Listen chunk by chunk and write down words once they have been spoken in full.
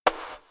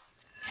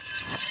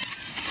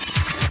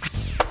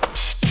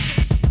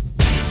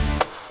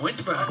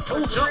Rashford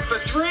pulls up for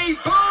three.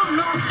 Boom!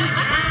 Knocks it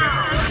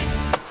down.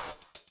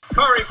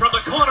 Curry from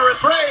the corner at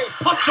three.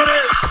 Puts it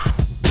in.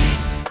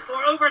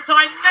 For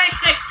overtime,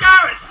 makes it.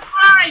 Gareth,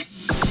 right.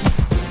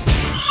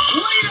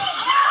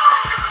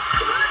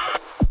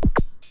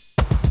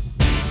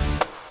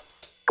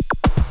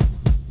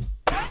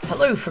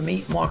 Hello from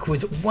me, Mark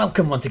Woods.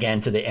 Welcome once again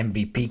to the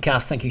MVP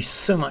Cast. Thank you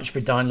so much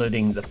for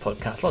downloading the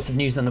podcast. Lots of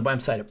news on the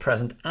website at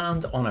present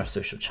and on our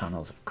social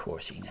channels, of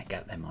course. You can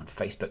get them on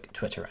Facebook,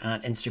 Twitter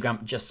and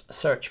Instagram. Just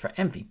search for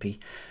MVP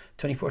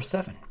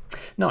 24/7.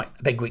 Now, a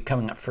big week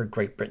coming up for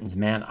Great Britain's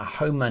men. A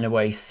home and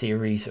away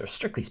series, or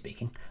strictly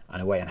speaking,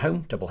 an away and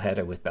home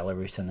doubleheader with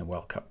Belarus in the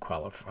World Cup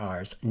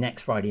qualifiers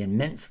next Friday in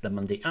Minsk, the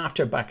Monday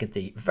after, back at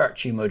the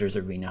Virtue Motors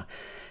Arena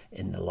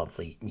in the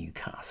lovely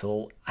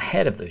Newcastle.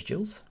 Ahead of those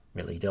duels,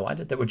 really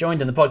delighted that we're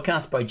joined in the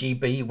podcast by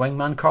GB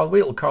wingman Carl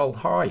Wheatle. Carl,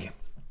 how are you?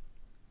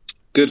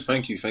 Good,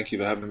 thank you. Thank you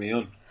for having me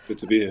on. Good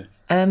to be here.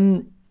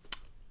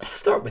 Let's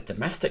start with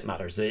domestic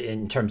matters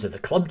in terms of the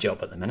club job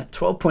at the minute.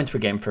 12 points per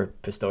game for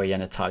Pistoia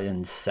in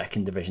Italian's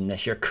second division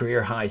this year.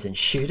 Career highs in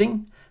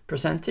shooting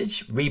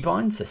percentage,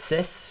 rebounds,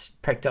 assists.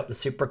 Picked up the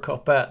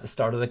Supercoppa at the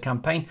start of the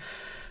campaign.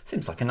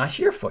 Seems like a nice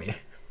year for you.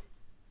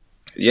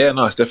 Yeah,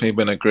 no, it's definitely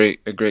been a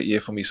great year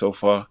for me so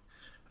far.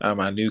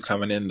 I knew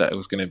coming in that it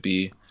was going to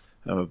be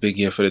a big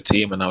year for the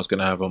team, and I was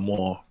going to have a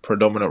more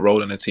predominant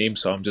role in the team.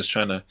 So I'm just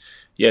trying to,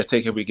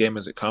 take every game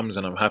as it comes,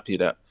 and I'm happy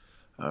that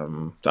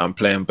I'm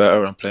playing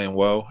better, I'm playing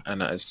well,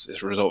 and that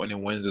it's resulting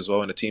in wins as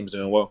well, and the team's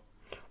doing well.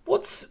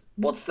 What's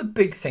the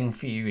big thing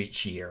for you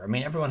each year? I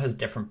mean, everyone has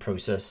different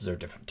processes or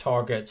different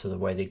targets or the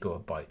way they go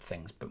about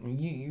things. But when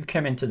you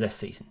came into this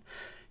season,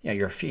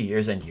 you're a few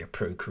years into your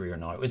pro career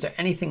now. Was there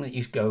anything that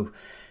you go,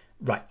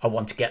 right, I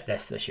want to get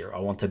this year. I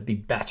want to be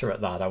better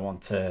at that. I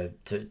want to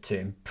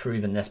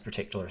improve in this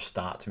particular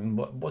stat. I mean,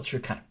 what's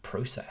your kind of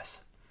process?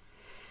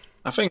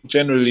 I think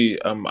generally,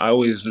 I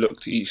always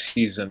look to each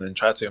season and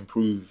try to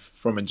improve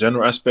from a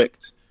general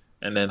aspect,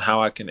 and then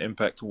how I can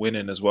impact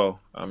winning as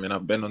well. I mean,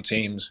 I've been on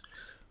teams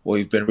where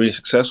we've been really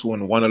successful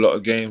and won a lot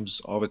of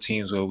games, other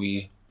teams where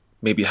we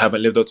maybe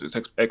haven't lived up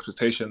to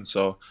expectations.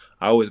 So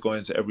I always go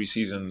into every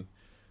season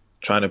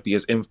trying to be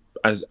as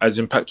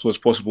impactful as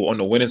possible on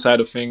the winning side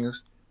of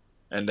things.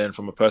 And then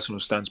from a personal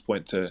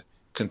standpoint, to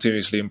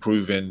continuously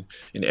improve in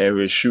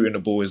areas. Shooting the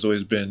ball has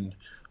always been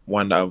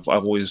one that I've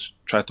always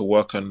tried to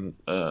work on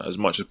as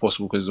much as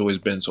possible, because it's always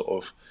been sort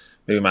of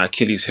maybe my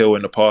Achilles heel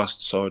in the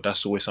past. So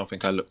that's always something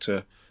I look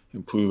to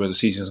improve as the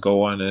seasons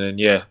go on. And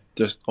then,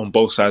 just on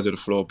both sides of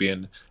the floor,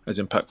 being as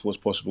impactful as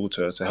possible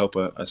to help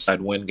a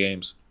side win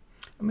games.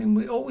 I mean,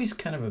 we always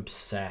kind of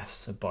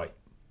obsess about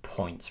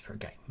points per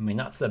game. I mean,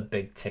 that's the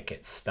big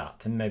ticket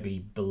stat, and maybe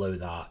below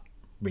that,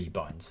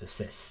 rebounds,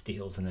 assists,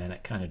 steals, and then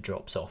it kind of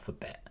drops off a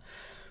bit.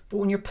 But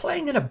when you're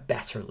playing in a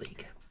better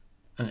league,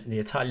 and the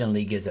Italian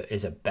league is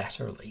a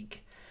better league,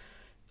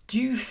 do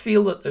you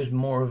feel that there's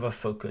more of a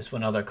focus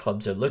when other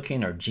clubs are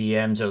looking, or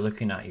GMs are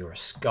looking at your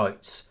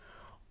scouts,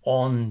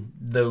 on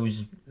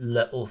those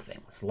little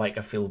things like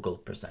a field goal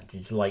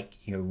percentage, like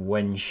your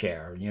win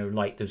share,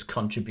 like those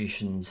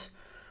contributions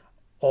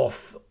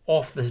off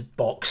this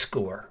box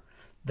score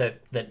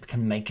that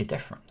can make a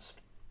difference?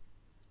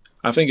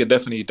 I think it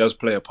definitely does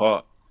play a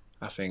part.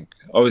 I think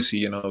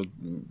obviously,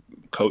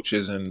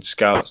 coaches and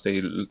scouts,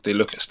 they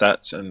look at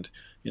stats, and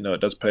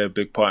it does play a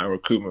big part in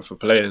recruitment for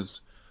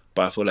players.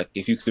 But I feel like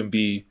if you can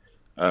be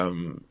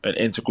an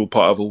integral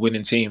part of a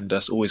winning team,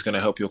 that's always going to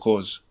help your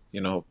cause.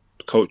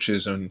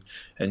 Coaches and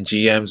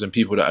GMs and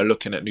people that are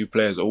looking at new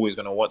players are always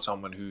going to want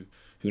someone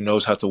who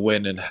knows how to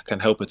win and can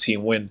help a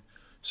team win.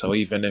 So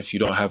even if you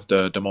don't have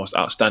the most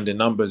outstanding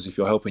numbers, if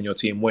you're helping your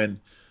team win,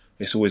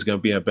 it's always going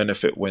to be a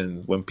benefit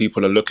when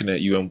people are looking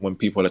at you and when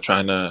people are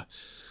trying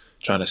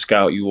to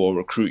scout you or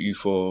recruit you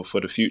for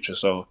the future.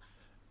 So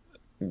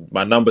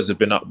my numbers have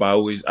been up, but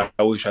I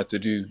always try to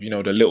do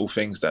the little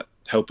things that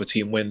help a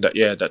team win,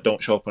 that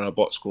don't show up on a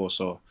box score.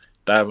 So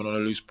diving on a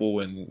loose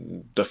ball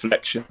and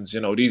deflections,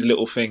 these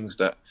little things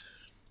that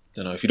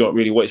if you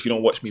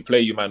don't watch me play,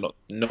 you might not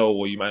know,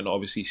 or you might not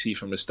obviously see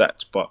from the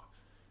stats, but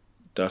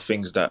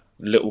the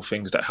little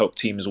things that help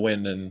teams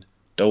win. And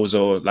those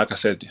are, like I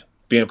said,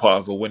 being part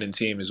of a winning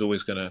team is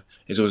always gonna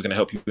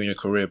help you in your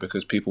career,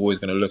 because people are always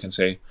gonna look and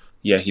say,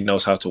 yeah, he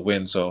knows how to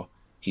win, so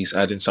he's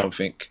adding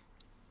something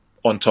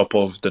on top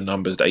of the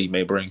numbers that he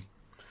may bring.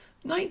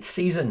 9th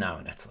season now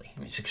in Italy. I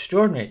mean, it's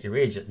extraordinary at your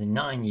age. It's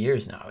 9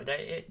 years now.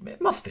 It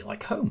must feel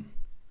like home.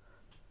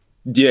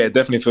 Yeah, it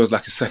definitely feels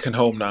like a second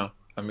home now.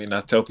 I mean,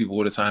 I tell people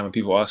all the time, and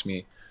people ask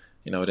me,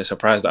 they're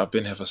surprised that I've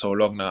been here for so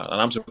long now. And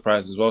I'm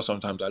surprised as well.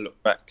 Sometimes I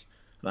look back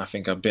and I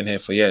think I've been here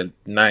for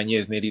 9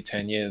 years, nearly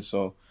 10 years.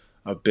 So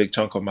a big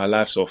chunk of my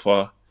life so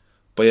far.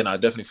 But it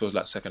definitely feels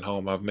like second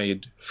home. I've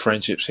made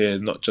friendships here,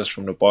 not just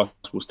from the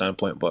basketball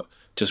standpoint, but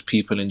just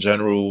people in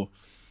general.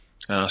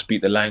 And I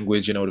speak the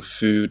language, the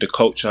food, the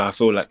culture. I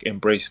feel like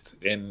embraced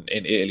in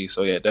Italy.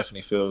 So it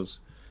definitely feels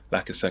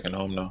like a second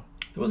home now.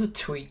 There was a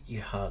tweet you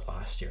had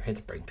last year. I hate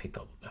to bring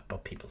people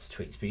up people's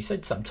tweets, but you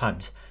said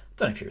sometimes, I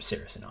don't know if you're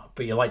serious or not,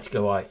 but you like to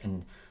go out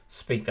and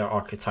speak their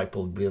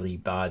archetypal really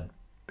bad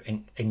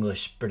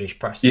English British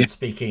person Yeah.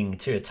 speaking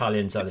to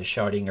Italians, either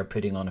shouting or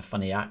putting on a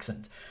funny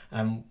accent.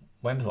 When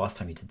was the last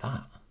time you did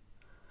that?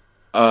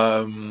 I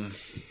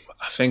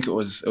think it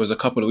was a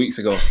couple of weeks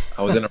ago.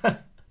 I was in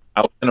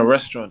a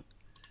restaurant,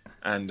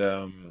 and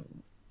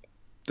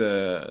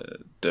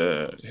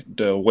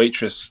the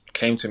waitress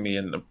came to me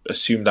and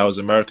assumed I was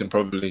American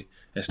probably,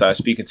 and started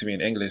speaking to me in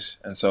English.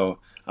 And so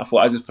I thought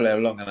I'd just play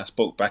along, and I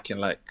spoke back in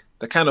like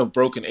the kind of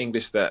broken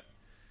English that,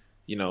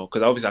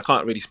 because obviously I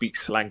can't really speak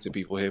slang to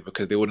people here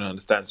because they wouldn't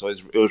understand. So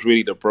it was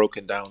really the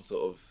broken down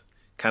sort of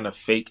kind of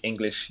fake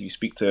English you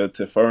speak to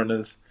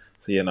foreigners.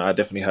 So I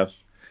definitely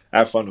I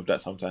have fun with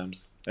that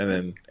sometimes.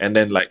 And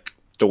then like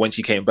when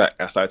she came back,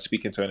 I started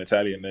speaking to her in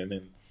Italian, and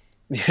then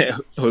yeah,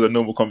 it was a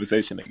normal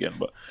conversation again.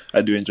 But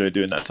I do enjoy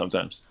doing that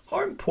sometimes.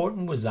 How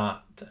important was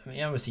that? I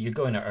mean, obviously you're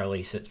going out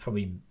early, so it's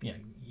probably you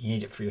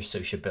need it for your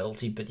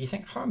sociability. But do you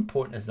think how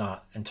important is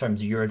that in terms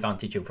of your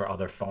advantage over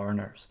other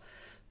foreigners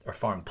or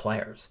foreign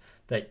players,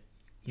 that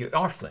you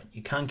are fluent,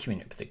 you can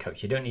communicate with the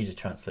coach, you don't need a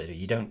translator,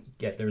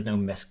 there's no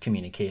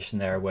miscommunication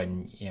there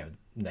when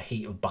the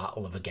heat of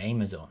battle of a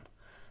game is on?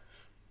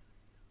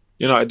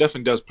 It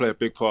definitely does play a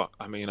big part.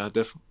 I mean,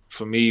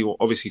 for me,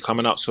 obviously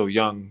coming out so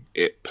young,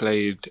 it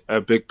played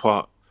a big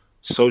part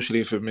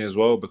socially for me as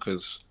well,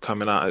 because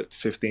coming out at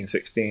 15,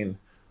 16,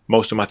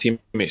 most of my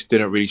teammates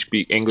didn't really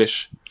speak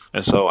English.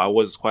 And so I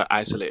was quite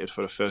isolated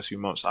for the first few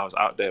months I was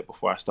out there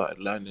before I started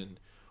learning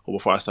or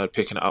before I started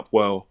picking it up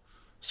well.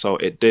 So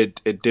it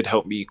did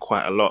help me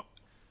quite a lot.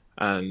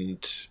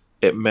 And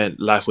it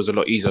meant life was a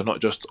lot easier, not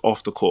just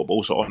off the court, but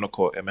also on the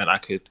court. It meant I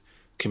could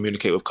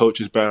communicate with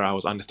coaches better. I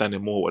was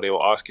understanding more what they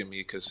were asking me,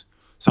 because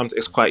sometimes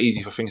it's quite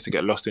easy for things to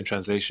get lost in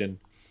translation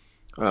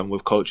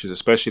with coaches,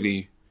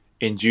 especially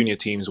in junior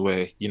teams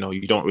where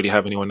you don't really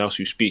have anyone else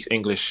who speaks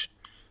English.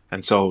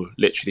 And so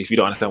literally, if you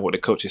don't understand what the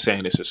coach is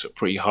saying, it's just a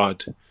pretty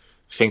hard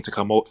thing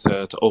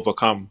to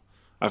overcome.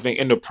 I think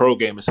in the pro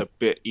game it's a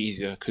bit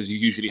easier because you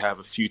usually have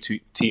a few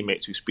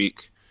teammates who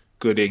speak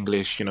good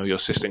English. Your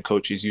assistant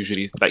coaches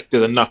usually, like,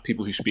 there's enough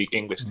people who speak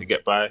English to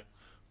get by.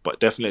 But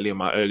definitely in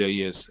my earlier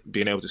years,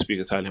 being able to speak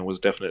Italian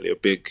was definitely a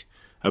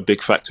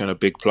big factor and a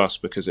big plus,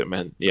 because it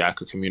meant, I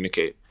could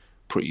communicate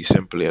pretty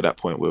simply at that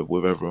point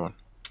with everyone.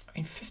 I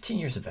mean, 15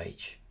 years of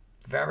age,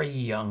 very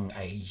young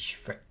age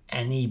for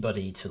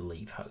anybody to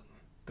leave home.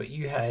 But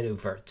you head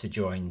over to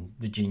join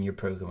the junior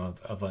program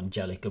of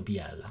Angelico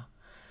Biella.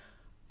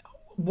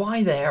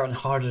 Why there, and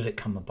how did it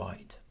come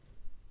about?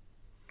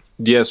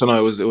 Yeah, so no,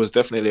 it was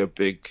definitely a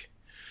big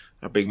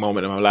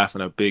moment in my life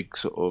and a big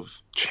sort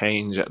of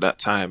change at that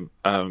time.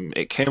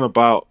 It came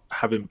about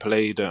having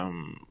played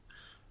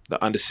the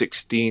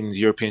under-16s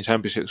European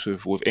Championships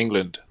with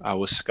England. I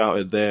was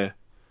scouted there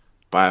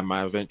by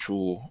my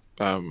eventual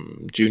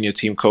junior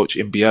team coach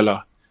in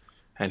Biella,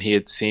 and he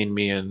had seen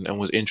me and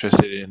was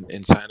interested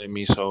in signing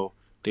me. So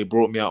they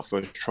brought me out for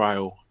a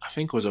trial. I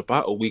think it was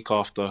about a week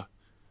after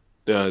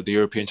the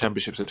European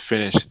Championships had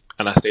finished,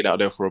 and I stayed out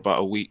there for about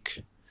a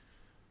week.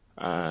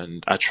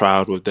 And I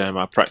trialed with them.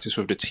 I practiced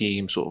with the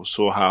team, sort of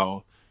saw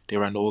how they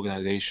ran the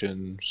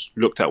organisation,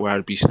 looked at where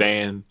I'd be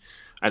staying,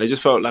 and it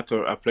just felt like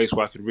a place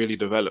where I could really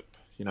develop.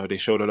 They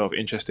showed a lot of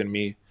interest in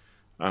me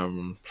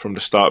from the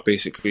start,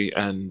 basically,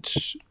 and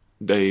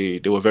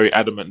they were very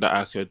adamant that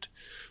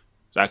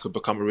I could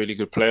become a really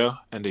good player,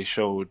 and they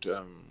showed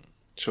a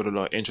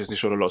lot of interest. They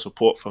showed a lot of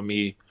support for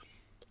me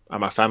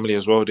and my family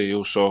as well. They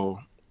also,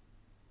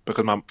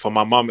 because for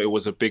my mum, it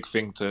was a big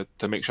thing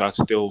to make sure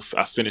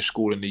I finished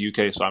school in the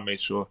UK. So I made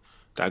sure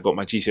that I got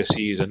my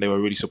GCSEs, and they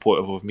were really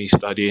supportive of me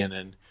studying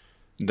and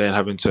then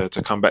having to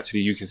come back to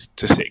the UK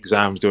to sit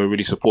exams. They were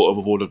really supportive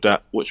of all of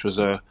that, which was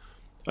a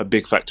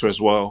big factor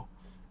as well.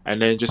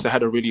 And then just I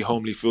had a really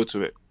homely feel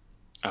to it.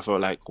 I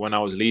felt like when I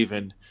was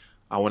leaving,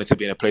 I wanted to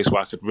be in a place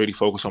where I could really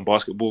focus on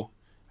basketball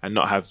and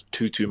not have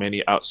too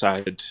many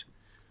outside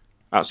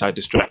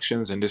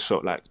distractions, and this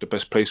felt like the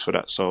best place for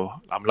that. So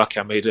I'm lucky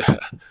I made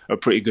a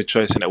pretty good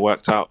choice and it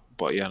worked out.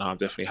 But yeah, no, I'm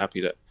definitely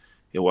happy that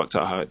it worked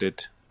out how it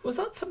did. Was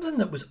that something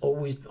that was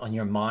always on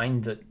your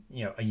mind, that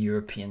a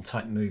European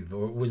type move,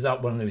 or was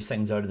that one of those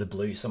things out of the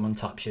blue? Someone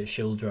taps your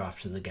shoulder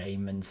after the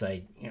game and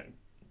say,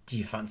 do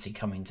you fancy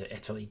coming to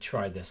Italy?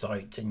 Try this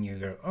out, and you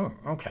go, oh,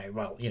 okay,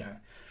 well,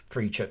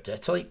 free trip to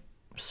Italy,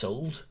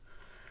 sold.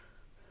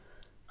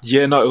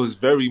 Yeah, no, it was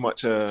very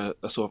much a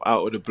sort of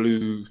out of the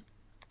blue.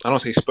 I don't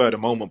say spur of the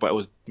moment, but it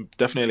was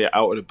definitely an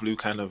out of the blue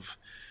kind of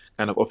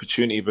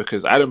opportunity,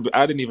 because I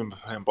didn't even be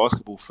playing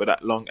basketball for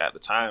that long at the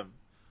time.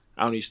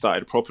 I only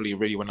started properly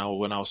really when I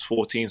was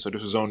 14, so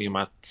this was only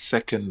my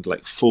second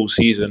full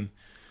season,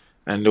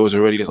 and there was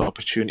already this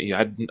opportunity.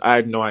 I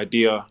had no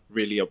idea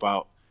really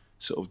about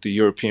sort of the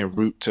European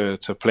route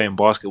to playing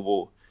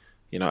basketball.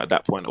 At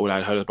that point, all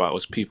I heard about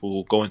was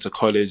people going to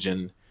college,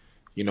 and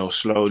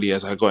slowly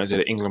as I got into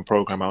the England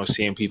program, I was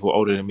seeing people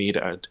older than me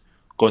that had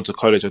gone to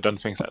college or done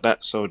things like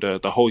that. So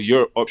the whole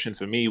Europe option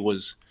for me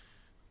was,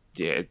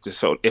 it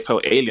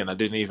felt alien. I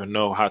didn't even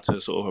know how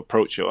to sort of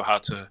approach it or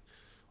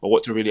or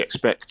what to really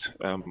expect.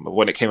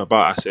 When it came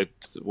about, I said,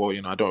 well,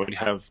 I don't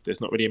really there's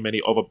not really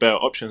many other better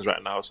options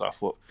right now. So I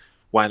thought,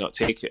 why not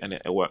take it? And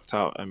it worked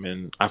out. I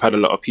mean, I've had a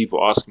lot of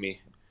people ask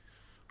me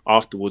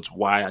afterwards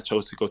why I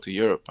chose to go to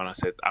Europe. And I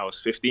said, I was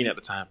 15 at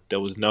the time. There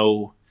was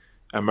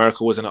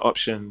America wasn't an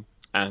option.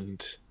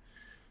 And,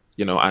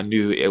 I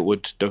knew it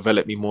would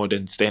develop me more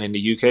than staying in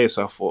the UK.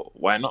 So I thought,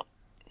 why not?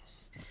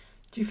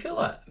 Do you feel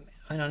that,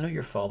 and I know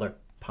your father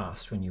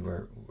passed when you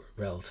were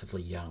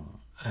relatively young,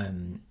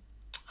 and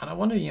I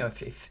wonder,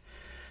 if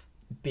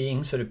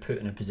being sort of put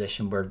in a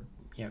position where,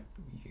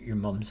 your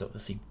mum's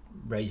obviously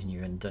raising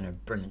you and done a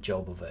brilliant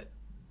job of it,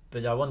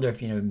 but I wonder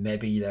if,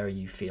 maybe there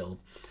you feel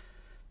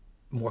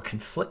more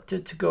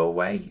conflicted to go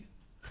away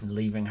and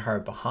leaving her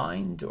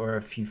behind, or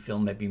if you feel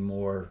maybe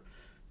more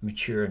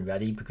mature and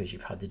ready because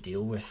you've had to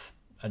deal with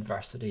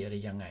adversity at a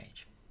young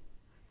age.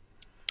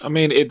 I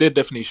mean, it did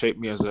definitely shape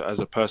me as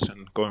a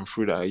person going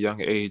through that at a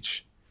young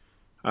age.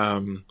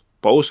 But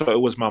also it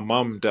was my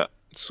mum that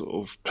sort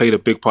of played a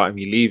big part in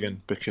me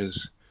leaving,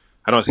 because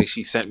I don't say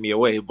she sent me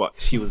away, but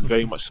she was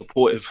very much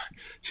supportive.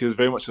 She was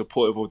very much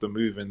supportive of the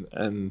move,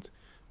 and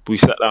we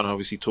sat down and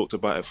obviously talked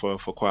about it for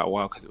quite a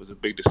while, because it was a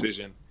big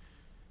decision.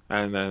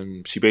 And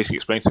then she basically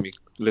explained to me,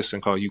 listen,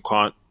 Carl, you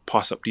can't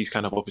pass up these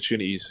kind of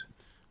opportunities,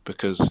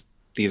 because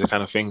these are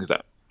kind of things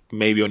that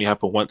maybe only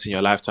happen once in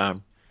your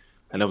lifetime.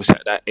 And obviously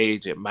at that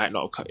age, it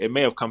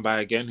may have come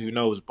by again, who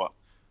knows? But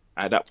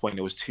at that point,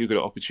 it was too good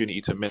an opportunity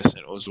to miss.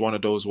 And it was one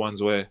of those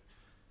ones where,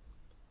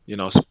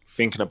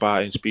 thinking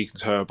about it and speaking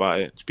to her about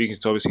it, speaking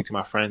to obviously to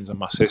my friends and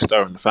my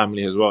sister and the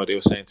family as well, they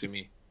were saying to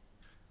me,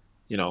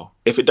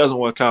 if it doesn't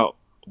work out,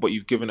 but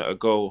you've given it a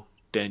go,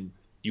 then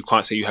you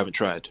can't say you haven't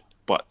tried.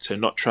 But to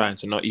not try and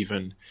to not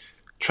even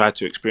try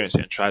to experience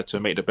it and try to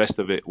make the best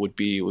of it would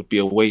be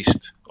a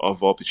waste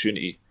of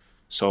opportunity.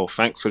 So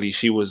thankfully,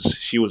 she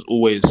was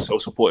always so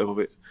supportive of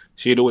it.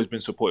 She had always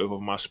been supportive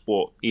of my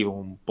sport,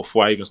 even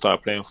before I even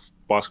started playing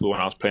basketball.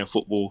 When I was playing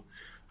football,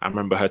 I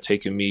remember her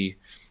taking me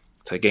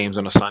to games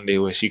on a Sunday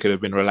where she could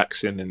have been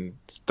relaxing and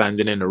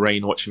standing in the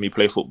rain watching me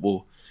play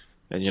football.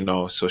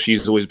 And, so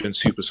she's always been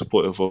super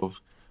supportive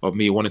of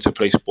me wanting to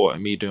play sport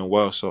and me doing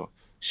well. So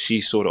she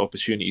saw the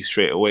opportunity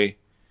straight away.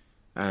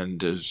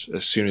 And as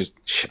soon as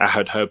I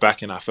had her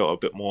back, and I felt a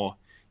bit more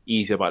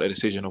easy about the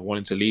decision of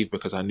wanting to leave,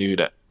 because I knew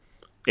that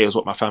it was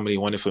what my family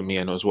wanted for me,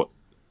 and it was what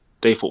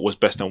they thought was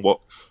best, and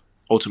what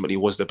ultimately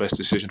was the best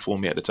decision for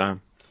me at the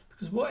time.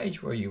 Because what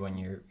age were you when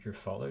your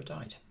father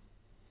died?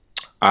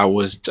 I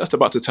was just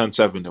about to turn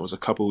 7. It was a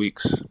couple of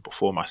weeks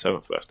before my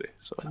 7th birthday.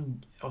 So,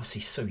 and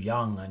obviously so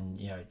young,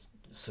 and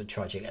so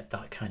tragic at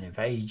that kind of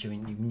age. I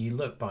mean, when you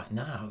look back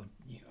now,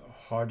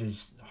 how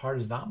does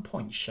that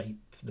point shape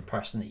the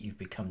person that you've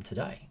become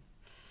today?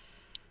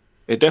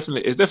 It's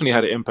definitely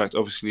had an impact.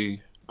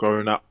 Obviously,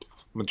 growing up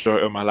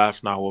majority of my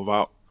life now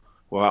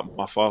without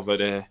my father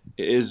there,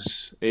 it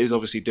is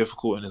obviously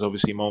difficult, and there's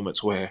obviously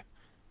moments where,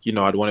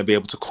 I'd want to be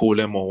able to call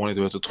him or want to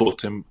be able to talk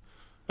to him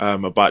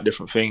about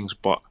different things.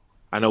 But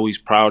I know he's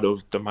proud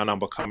of the man I'm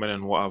becoming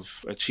and what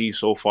I've achieved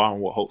so far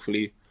and what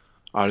hopefully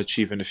I'll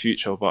achieve in the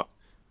future. But,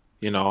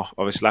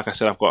 obviously, like I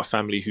said, I've got a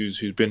family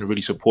who's been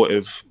really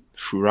supportive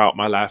throughout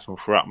my life and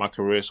throughout my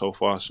career so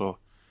far. So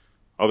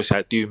obviously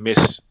I do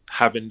miss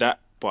having that,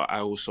 but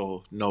I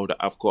also know that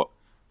I've got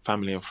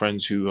family and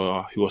friends who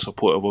are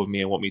supportive of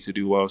me and want me to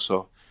do well.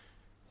 So,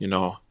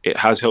 it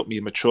has helped me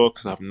mature,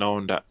 because I've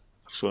known that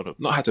I've sort of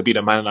not had to be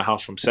the man in the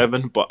house from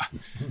 7, but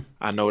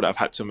I know that I've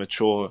had to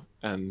mature,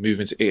 and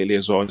moving to Italy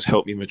as well has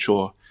helped me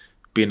mature,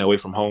 being away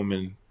from home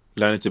and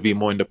learning to be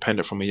more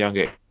independent from a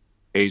younger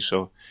age.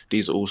 So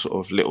these are all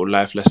sort of little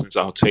life lessons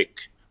I'll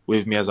take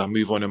with me as I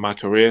move on in my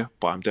career.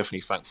 But I'm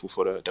definitely thankful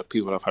for the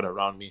people I've had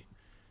around me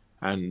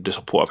and the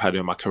support I've had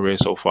in my career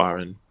so far,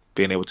 and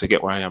being able to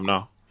get where I am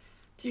now.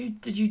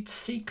 Did you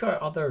seek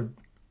out other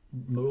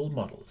role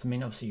models? I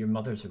mean, obviously your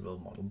mother's a role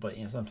model, but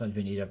sometimes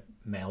we need a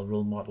male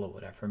role model or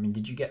whatever. I mean,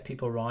 did you get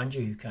people around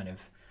you who kind of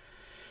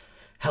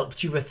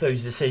helped you with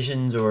those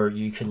decisions, or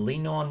you could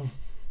lean on?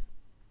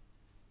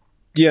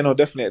 Yeah, no,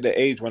 definitely. At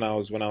the age when I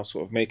was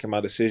sort of making my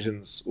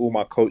decisions, all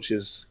my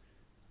coaches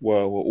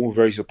were all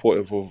very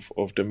supportive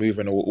of the move,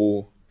 and were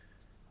all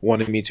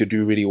wanted me to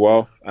do really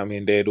well. I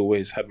mean, they had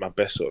always had my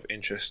best sort of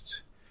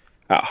interest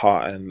at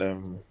heart.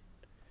 And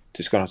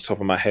just going off the top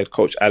of my head,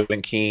 Coach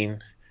Alan Keane,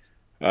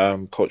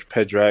 Coach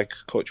Pedrag,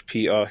 Coach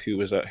Peter, who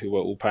were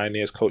all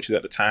Pioneers coaches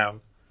at the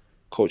time,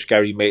 Coach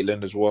Gary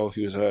Maitland as well,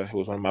 who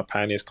was one of my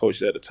Pioneers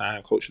coaches at the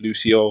time, Coach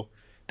Lucio.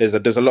 There's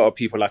a lot of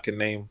people I can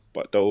name,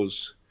 but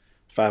those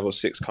 5 or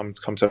 6 come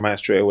to mind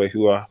straight away,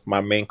 who are my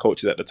main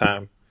coaches at the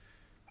time,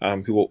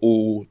 who were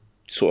all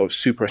sort of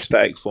super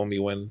ecstatic for me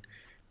when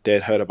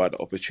they'd heard about the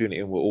opportunity,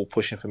 and were all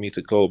pushing for me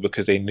to go,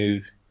 because they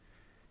knew,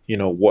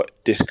 what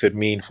this could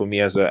mean for me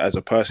as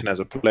a person, as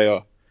a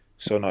player.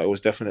 So no, it was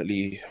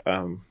definitely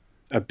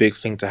a big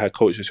thing to have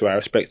coaches who I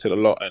respected a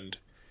lot and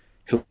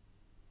who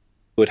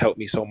would help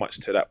me so much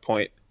to that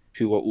point,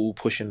 who were all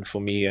pushing for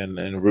me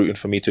and rooting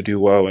for me to do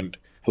well, and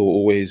who were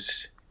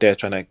always there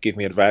trying to give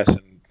me advice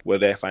and were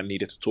there if I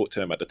needed to talk to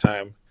them at the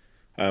time.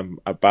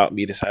 about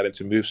me deciding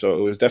to move. So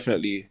it was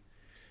definitely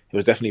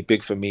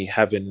big for me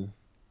having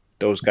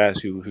those guys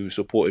who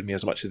supported me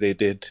as much as they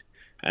did,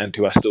 and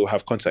who I still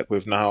have contact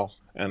with now.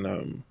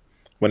 And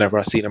whenever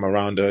I see them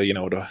around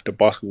the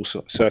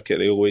basketball circuit,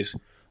 they always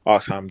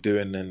ask how I'm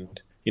doing,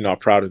 and are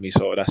proud of me.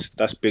 So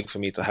that's big for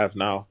me to have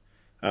now,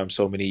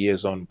 so many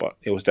years on. But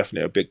it was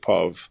definitely a big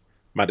part of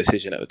my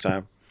decision at the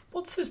time.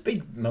 What's those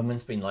big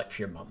moments been like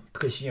for your mum?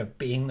 Because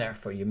being there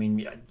for you, I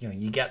mean,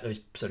 you get those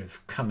sort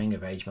of coming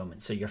of age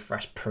moments. So your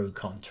first pro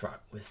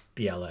contract with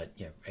Biella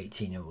at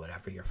 18 or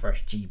whatever, your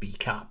first GB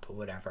cap or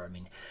whatever. I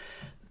mean,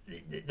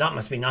 that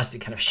must be nice to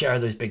kind of share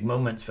those big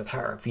moments with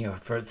her,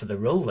 for the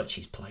role that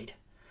she's played.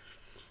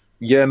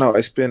 Yeah, no,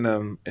 it's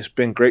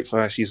been great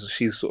for her.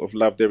 She's sort of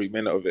loved every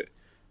minute of it.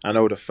 I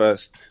know the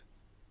first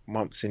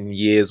months and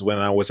years when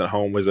I wasn't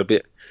home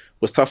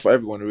was tough for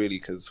everyone, really,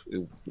 because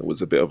it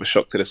was a bit of a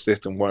shock to the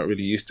system. Weren't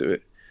really used to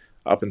it.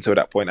 Up until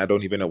that point, I'd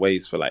only been away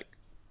for like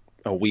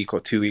a week or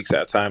 2 weeks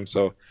at a time.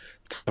 So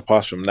to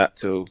pass from that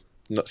to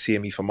not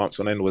seeing me for months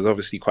on end was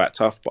obviously quite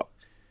tough. But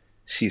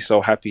she's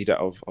so happy that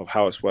of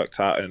how it's worked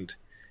out, and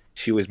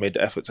she always made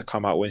the effort to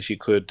come out when she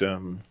could,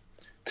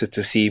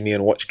 to see me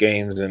and watch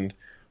games, and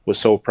was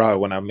so proud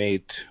when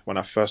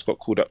I first got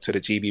called up to the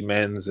GB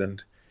men's,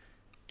 and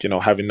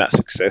having that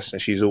success.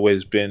 And she's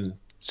always been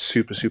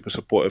super, super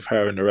supportive,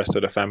 her and the rest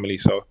of the family.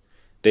 So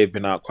they've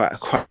been out quite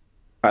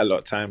a lot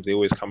of times. They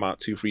always come out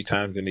 2-3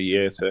 times in a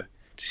year to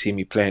see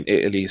me play in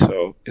Italy.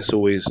 So it's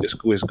always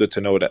good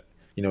to know that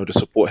the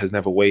support has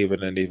never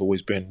wavered, and they've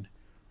always been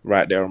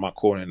right there on my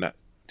corner, and that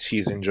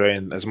she's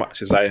enjoying as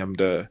much as I am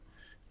the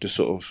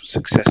sort of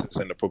successes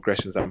and the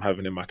progressions I'm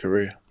having in my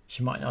career.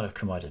 She might not have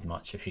commoded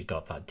much if you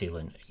got that deal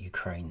in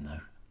Ukraine,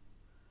 though.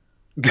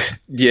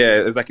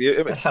 Yeah, exactly.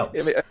 It helps.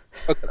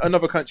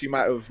 Another country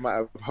might have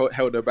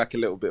held her back a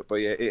little bit, but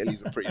yeah,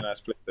 Italy's a pretty nice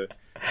place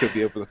to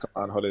be able to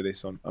come on holiday.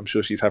 So I'm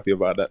sure she's happy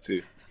about that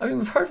too. I mean,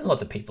 we've heard from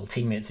lots of people,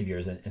 teammates of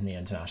yours in the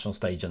international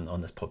stage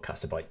on this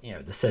podcast, about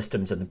the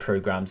systems and the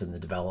programs and the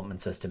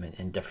development system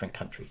in different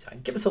countries.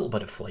 Give us a little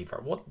bit of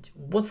flavour.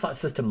 What's that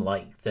system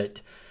like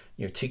that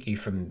took you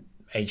from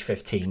age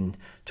 15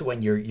 to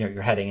when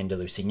you're heading into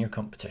those senior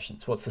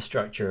competitions? What's the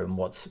structure, and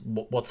what's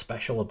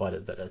special about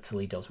it that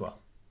Italy does well?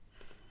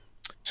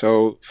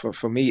 So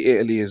for me,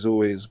 Italy is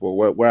always,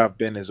 where I've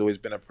been has always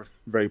been a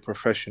very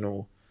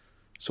professional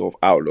sort of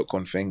outlook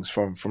on things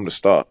from the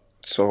start.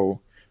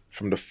 So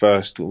from the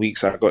first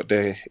weeks I got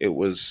there, it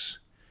was,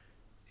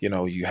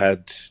 you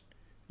had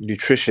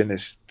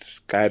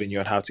nutritionists guiding you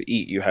on how to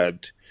eat. You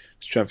had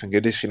strength and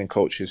conditioning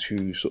coaches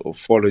who sort of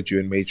followed you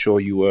and made sure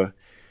you were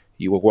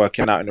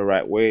working out in the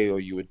right way, or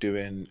you were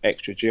doing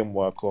extra gym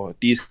work, or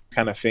these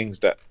kind of things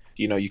that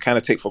you kind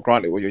of take for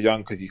granted when you're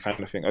young, because you kind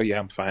of think, oh yeah,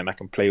 I'm fine, I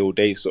can play all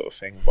day sort of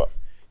thing. But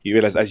you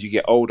realize as you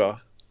get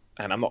older,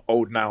 and I'm not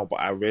old now,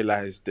 but I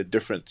realize the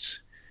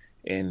difference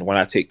in when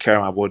I take care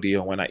of my body,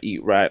 or when I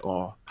eat right,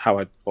 or how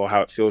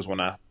it feels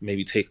when I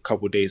maybe take a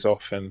couple of days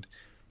off, and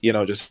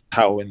just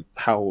how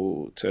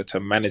to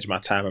manage my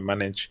time and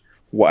manage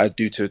what I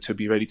do to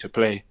be ready to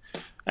play.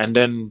 And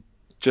then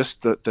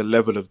just the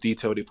level of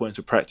detail they put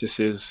into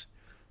practices.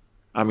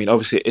 I mean,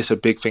 obviously it's a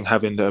big thing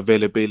having the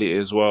availability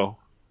as well.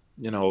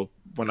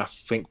 When I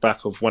think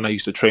back of when I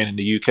used to train in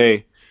the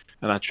UK,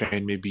 and I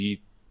trained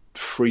maybe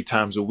 3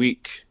 times a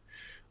week,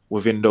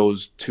 within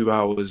those 2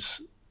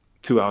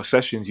 hour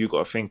sessions, you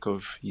got to think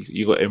of,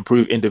 you got to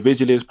improve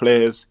individually as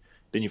players,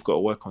 then you've got to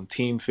work on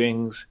team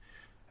things.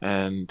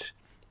 And,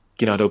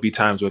 there'll be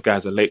times where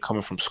guys are late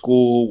coming from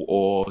school,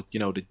 or,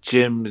 the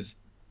gyms,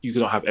 you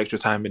don't have extra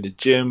time in the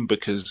gym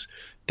because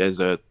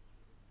there's a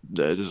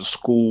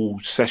school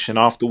session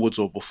afterwards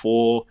or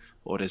before,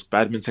 or there's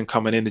badminton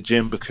coming in the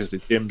gym because the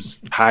gym's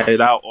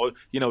hired out, or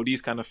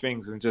these kind of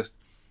things. And just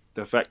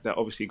the fact that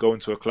obviously going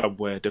to a club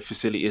where the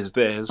facility is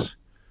theirs,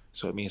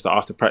 so it means that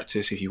after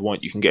practice, if you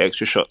want, you can get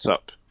extra shots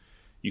up,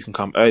 you can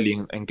come early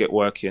and get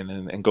working,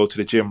 and go to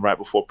the gym right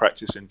before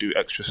practice and do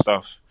extra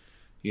stuff.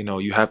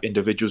 You have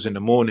individuals in the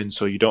morning,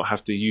 so you don't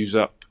have to use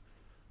up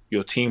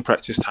your team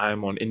practice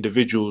time on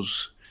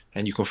individuals,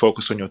 and you can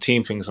focus on your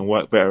team things and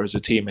work better as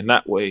a team in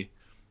that way.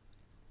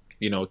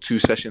 2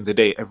 sessions a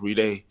day, every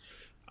day.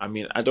 I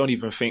mean, I don't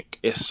even think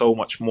it's so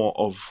much more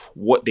of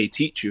what they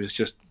teach you. It's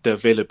just the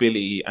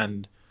availability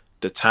and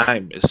the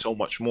time is so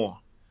much more.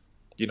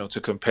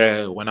 To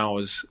compare when I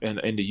was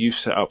in the youth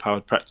setup, I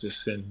would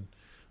practice in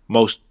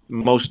most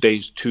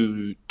days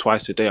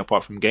twice a day,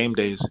 apart from game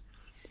days.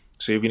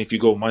 So even if you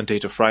go Monday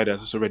to Friday,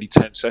 that's already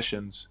 10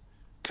 sessions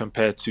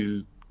compared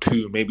to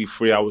 2, maybe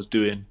 3 hours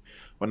doing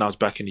when I was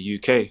back in the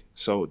UK.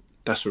 So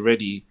that's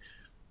already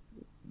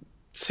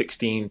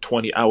 16,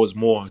 20 hours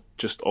more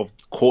just of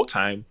court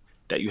time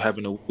that you have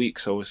in a week.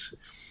 So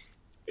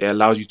it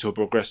allows you to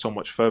progress so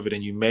much further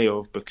than you may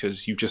have,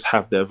 because you just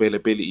have the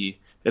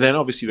availability. And then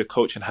obviously the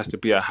coaching has to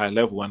be at a high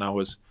level, and I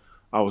was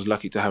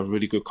lucky to have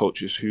really good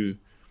coaches who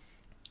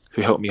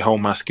helped me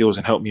hone my skills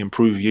and helped me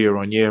improve year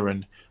on year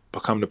and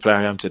become the player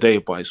I am today.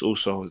 But it's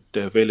also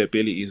the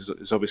availability is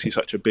obviously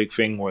such a big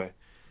thing, where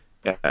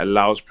it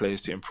allows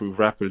players to improve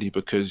rapidly,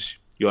 because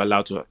you're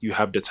allowed to, you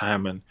have the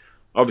time, and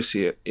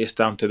obviously it's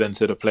down to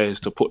the players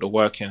to put the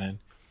work in and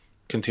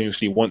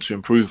continuously want to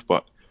improve.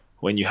 But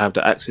when you have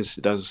the access,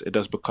 it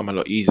does become a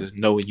lot easier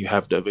knowing you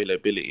have the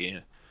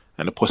availability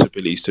and the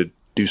possibilities to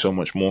do so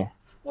much more.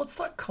 What's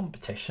that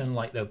competition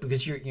like though?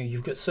 Because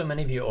you've got so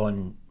many of you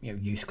on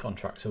youth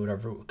contracts or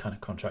whatever kind of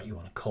contract you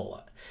want to call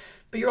it,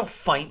 but you're all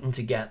fighting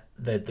to get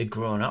the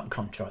grown up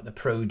contract, the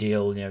pro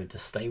deal, to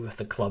stay with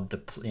the club, to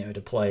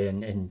play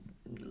in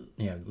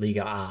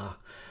Liga A.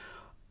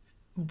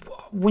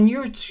 When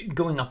you're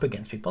going up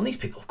against people, and these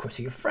people, of course,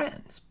 are your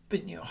friends,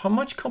 but how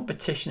much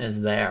competition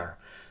is there,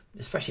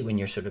 especially when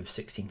you're sort of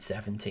 16,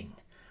 17,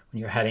 when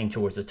you're heading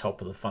towards the top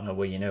of the funnel,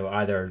 where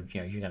either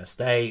you're going to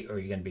stay or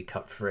you're going to be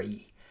cut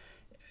free.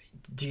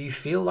 Do you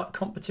feel that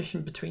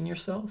competition between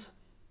yourselves?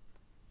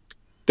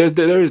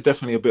 There is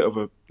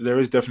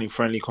definitely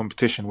friendly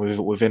competition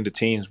within the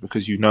teams,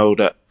 because you know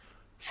that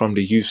from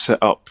the youth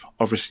setup,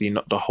 obviously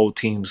not the whole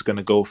team's going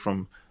to go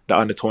from the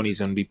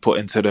under-20s and be put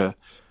into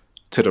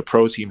the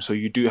pro team. So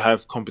you do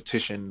have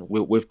competition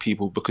with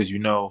people, because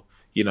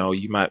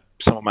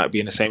someone might be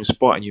in the same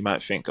spot and you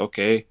might think,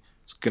 okay,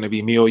 it's going to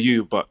be me or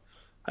you. But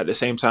at the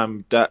same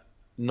time, that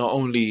not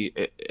only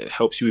it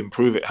helps you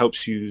improve, it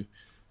helps you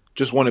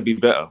just want to be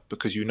better,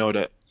 because you know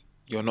that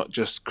you're not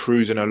just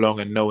cruising along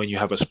and knowing you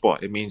have a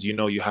spot. It means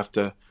you have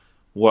to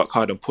work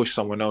hard and push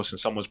someone else, and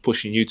someone's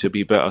pushing you to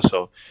be better.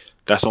 So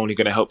that's only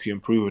going to help you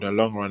improve in the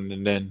long run,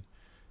 and then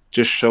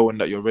just showing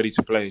that you're ready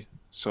to play.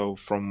 So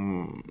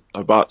from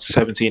about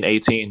 17,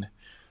 18,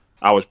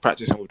 I was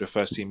practicing with the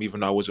first team,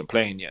 even though I wasn't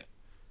playing yet.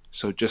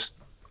 So just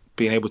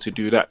being able to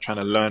do that, trying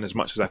to learn as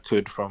much as I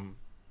could from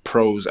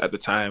pros at the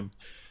time,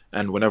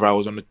 and whenever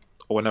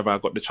I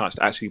got the chance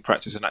to actually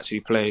practice and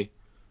actually play,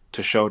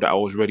 to show that I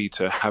was ready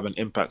to have an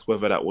impact,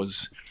 whether that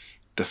was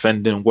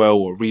defending well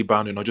or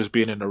rebounding or just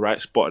being in the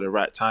right spot at the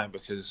right time,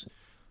 because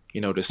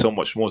there's so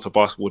much more to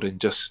basketball than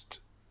just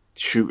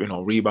shooting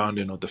or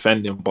rebounding or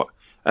defending, but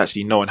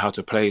actually knowing how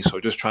to play. So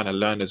just trying to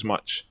learn as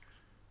much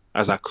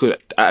as I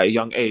could at a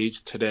young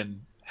age to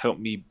then help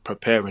me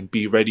prepare and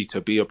be ready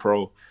to be a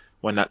pro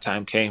when that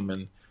time came.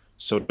 And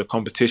so the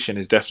competition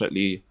is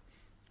definitely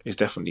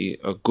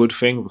a good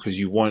thing, because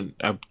you want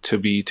to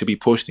be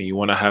pushed, and you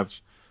want to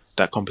have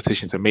that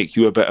competition to make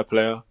you a better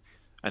player.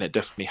 And it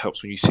definitely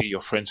helps when you see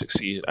your friends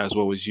succeed as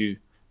well as you,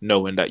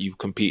 knowing that you've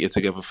competed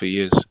together for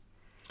years.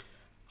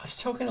 I was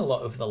talking a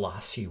lot over the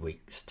last few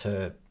weeks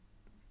to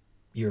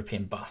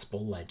European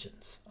basketball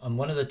legends, and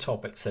one of the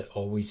topics that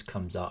always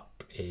comes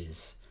up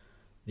is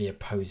the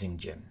opposing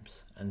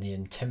gyms and the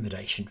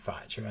intimidation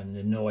factor and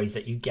the noise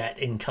that you get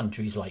in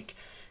countries like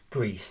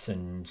Greece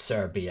and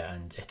Serbia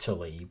and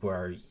Italy,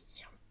 where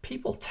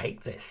people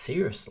take this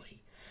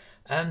seriously.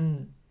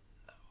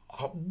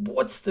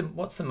 What's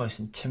the most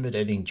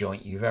intimidating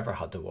joint you've ever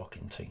had to walk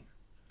into?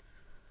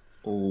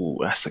 Oh,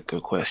 that's a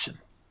good question.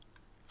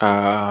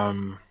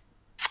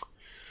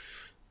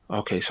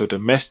 Okay, so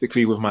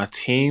domestically with my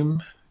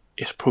team,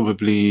 it's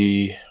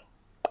probably,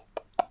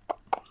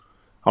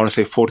 I want to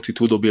say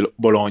Fortitudo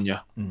Bologna.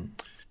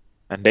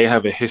 And they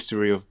have a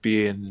history of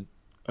being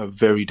a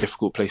very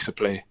difficult place to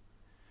play.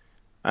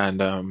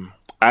 And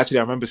I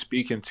remember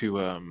speaking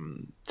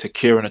to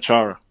Kieran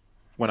Achara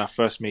when I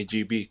first made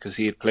GB, because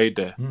he had played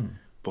there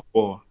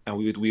before, and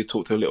we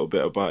talked a little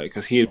bit about it,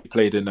 because he had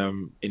played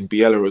in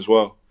Biella as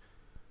well.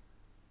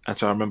 And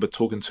so I remember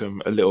talking to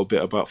him a little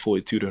bit about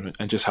Fortitudo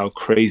and just how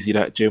crazy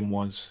that gym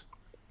was.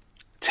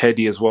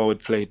 Teddy as well had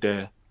played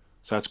there,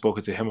 so I'd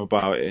spoken to him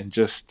about it, and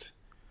just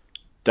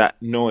that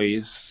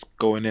noise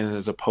going in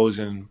as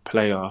opposing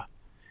player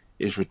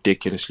is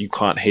ridiculous. You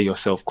can't hear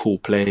yourself call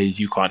plays,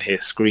 you can't hear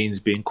screens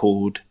being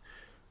called.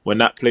 When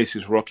that place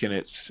is rocking,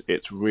 it's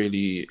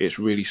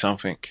really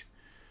something.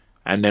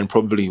 And then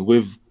probably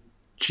with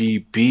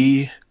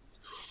GB,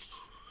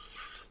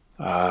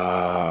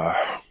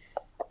 I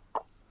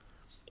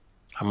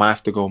might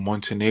have to go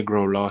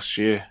Montenegro last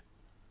year,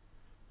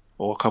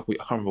 or I can't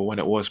remember when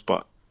it was,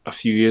 but a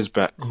few years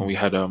back when we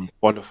had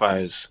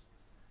qualifiers,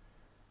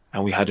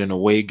 and we had an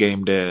away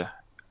game there,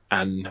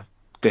 and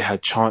they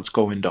had chants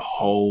going the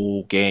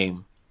whole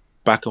game,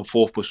 back and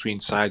forth between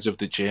sides of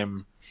the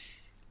gym.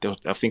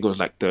 I think it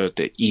was like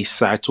the east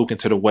side talking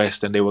to the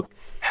west, and they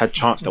had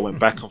chants that went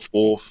back and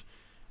forth,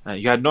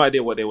 and you had no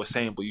idea what they were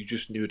saying, but you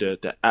just knew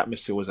the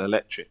atmosphere was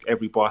electric.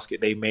 Every basket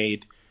they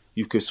made,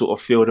 you could sort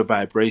of feel the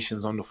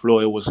vibrations on the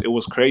floor. It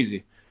was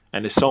crazy.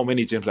 And there's so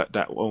many gyms like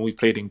that. When we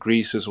played in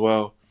Greece as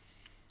well,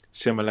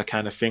 similar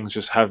kind of things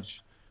just have,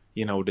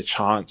 the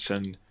chants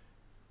and,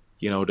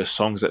 the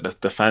songs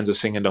that the fans are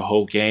singing the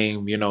whole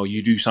game.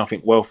 You do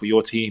something well for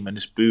your team and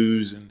it's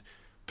boos and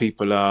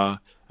people are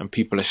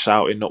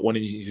shouting, not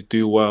wanting you to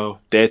do well.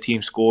 Their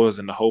team scores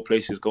and the whole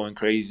place is going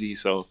crazy.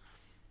 So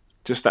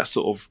just that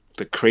sort of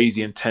the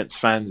crazy, intense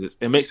fans,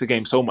 it makes the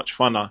game so much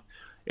funner.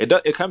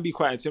 It can be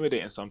quite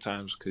intimidating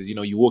sometimes, because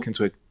you walk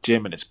into a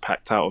gym and it's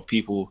packed out of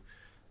people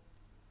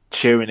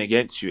cheering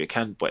against you.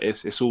 But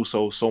it's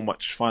also so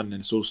much fun,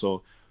 and it's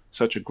also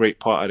such a great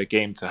part of the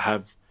game to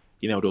have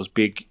those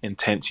big,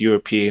 intense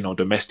European or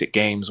domestic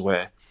games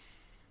where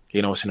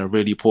it's in a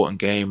really important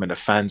game and the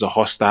fans are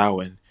hostile,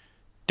 and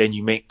then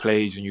you make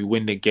plays and you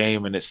win the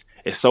game, and it's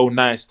so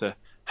nice to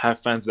have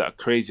fans that are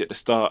crazy at the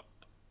start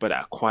but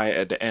that are quiet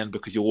at the end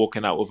because you're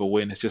walking out with a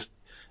win. It's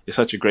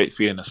such a great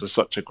feeling. It's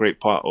such a great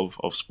part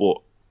of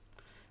sport.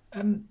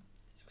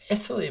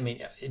 Italy, I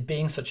mean,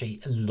 being such a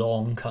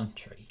long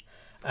country,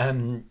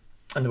 and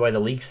the way the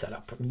league's set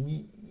up, I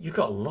mean, you've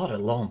got a lot of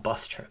long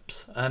bus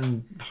trips.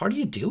 How do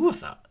you deal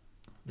with that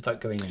without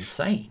going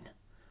insane?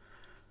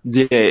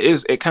 Yeah, it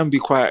is. It can be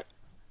quite.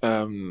 I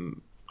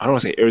don't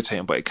want to say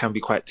irritating, but it can be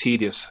quite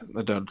tedious.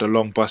 The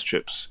long bus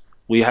trips.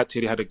 We had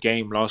a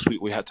game last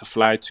week. We had to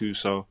fly to,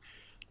 so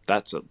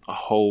that's a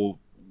whole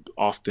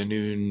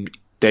afternoon,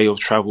 day of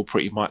travel,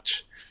 pretty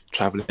much.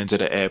 Traveling into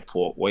the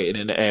airport, waiting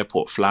in the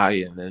airport,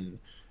 flying,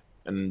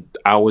 and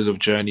hours of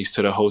journeys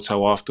to the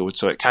hotel afterwards.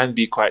 So it can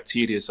be quite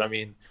tedious. I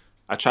mean,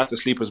 I try to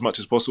sleep as much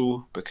as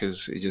possible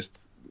because it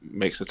just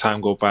makes the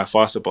time go by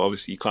faster. But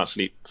obviously, you can't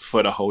sleep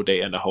for the whole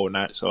day and the whole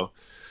night. So,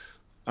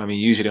 I mean,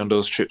 usually on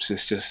those trips,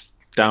 it's just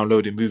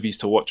downloading movies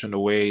to watch on the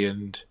way,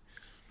 and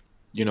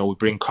we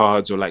bring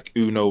cards or like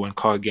Uno and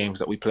card games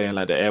that we play in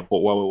like the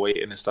airport while we're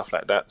waiting and stuff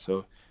like that.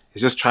 So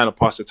it's just trying to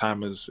pass the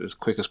time as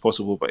quick as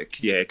possible. But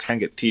it can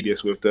get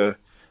tedious with the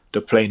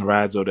plane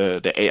rides or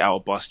the 8-hour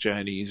bus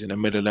journeys in the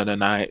middle of the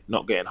night,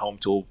 not getting home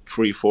till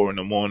 3-4 in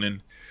the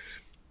morning.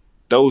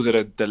 Those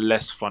are the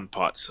less fun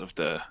parts of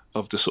the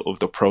sort of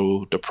the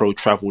pro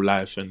travel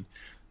life and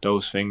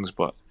those things.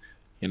 But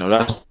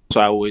that's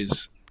what I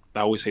always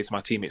say to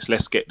my teammates: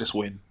 let's get this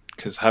win,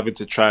 because having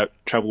to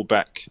travel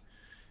back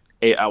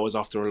 8 hours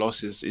after a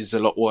loss is a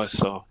lot worse.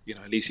 So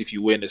at least if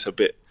you win, it's a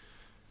bit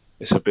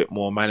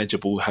more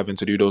manageable having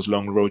to do those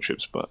long road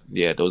trips. But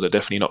yeah, those are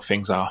definitely not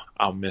things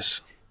I'll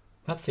miss.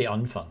 That's the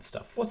unfun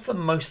stuff. What's the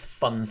most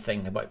fun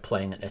thing about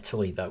playing in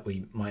Italy that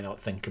we might not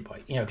think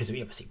about? Because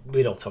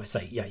we'd always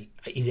say, yeah,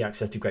 easy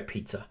access to great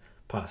pizza,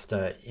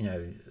 pasta,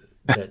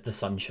 the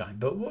sunshine.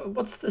 But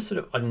what's the sort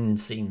of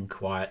unseen,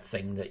 quiet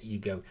thing that you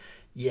go,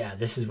 yeah,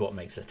 this is what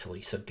makes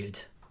Italy so good?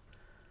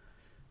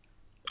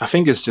 I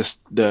think it's just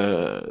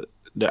the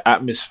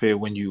atmosphere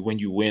when you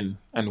win,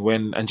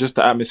 and just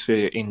the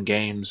atmosphere in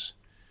games.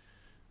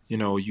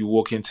 You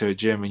walk into a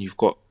gym and you've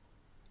got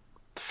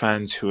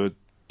fans who are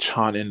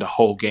chanting the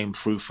whole game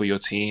through for your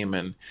team,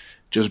 and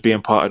just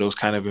being part of those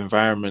kind of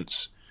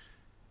environments.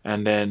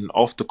 And then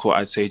off the court,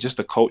 I'd say just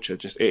the culture.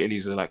 Just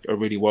Italy's like a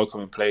really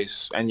welcoming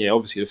place, and yeah,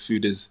 obviously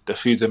the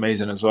food's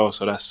amazing as well.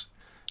 So that's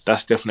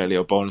definitely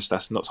a bonus.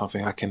 That's not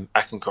something I can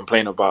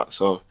complain about.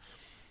 So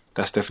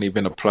that's definitely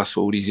been a plus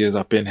for all these years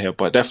I've been here.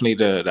 But definitely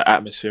the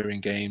atmosphere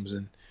in games,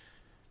 and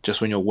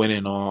just when you're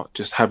winning or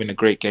just having a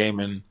great game,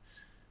 and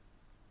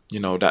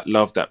that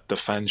love that the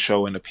fans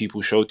show and the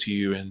people show to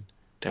you, and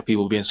that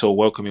people being so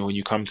welcoming when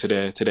you come to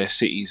their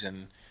cities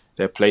and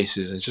their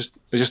places. It's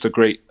just a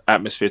great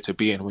atmosphere to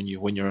be in when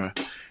you're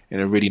in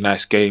a really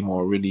nice game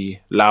or a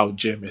really loud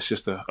gym. It's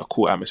just a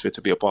cool atmosphere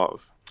to be a part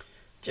of.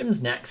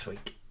 Gym's next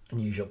week,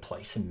 unusual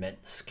place in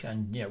Minsk,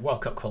 and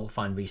World Cup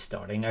qualifying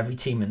restarting. Every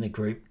team in the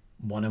group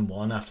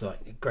 1-1 after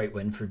a great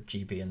win for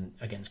GB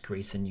against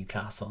Greece and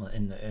Newcastle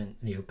in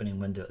the opening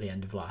window at the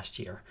end of last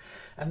year.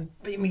 But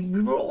I mean,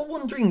 we were all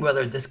wondering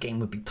whether this game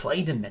would be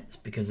played in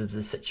Minsk because of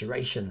the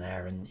situation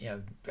there and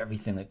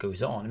everything that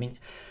goes on. I mean,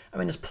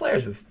 as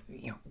players, we've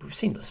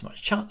seen this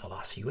much chat the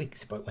last few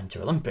weeks about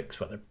Winter Olympics,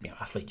 whether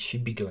athletes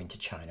should be going to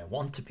China,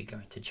 want to be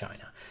going to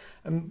China.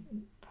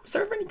 Was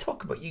there ever any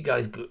talk about you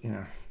guys? Do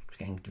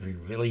we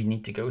really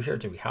need to go here?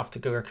 Do we have to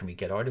go, or can we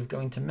get out of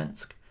going to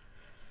Minsk?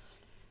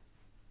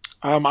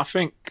 I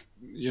think,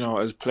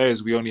 as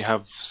players, we only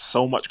have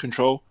so much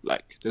control.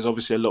 Like, there's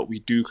obviously a lot we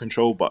do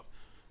control, but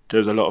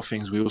there's a lot of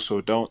things we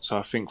also don't. So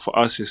I think for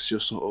us, it's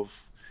just sort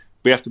of,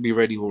 we have to be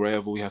ready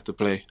wherever we have to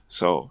play.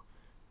 So,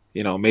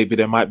 maybe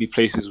there might be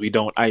places we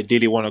don't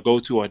ideally want to go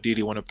to or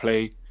ideally want to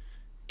play,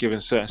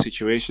 given certain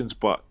situations.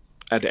 But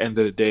at the end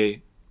of the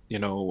day,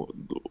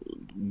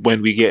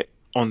 when we get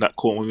on that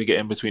court, when we get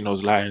in between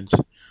those lines,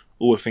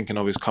 all we're thinking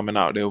of is coming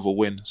out there with a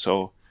win.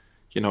 So,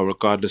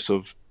 regardless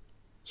of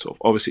sort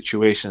of other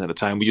situations at the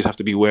time, we just have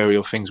to be wary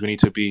of things we need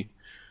to be,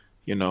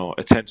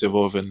 attentive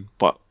of.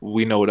 But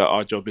we know that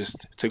our job is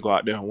to go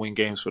out there and win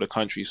games for the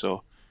country.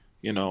 So,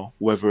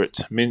 whether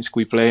it's Minsk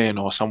we play in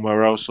or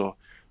somewhere else or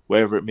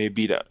wherever it may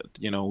be that,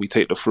 we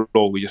take the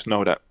floor, we just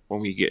know that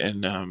when we get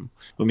in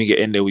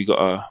there, we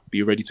gotta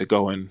be ready to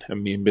go and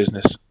mean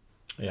business.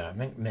 Yeah, I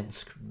think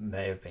Minsk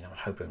may have been, I'm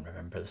hoping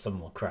remember,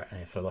 someone will correct me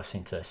if they're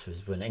listening to this,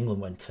 was when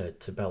England went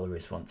to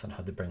Belarus once and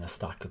had to bring a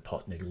stack of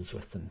pot noodles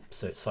with them.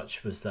 So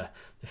such was the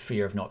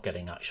fear of not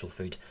getting actual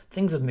food.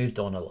 Things have moved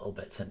on a little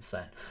bit since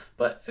then.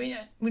 But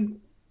I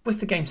mean, with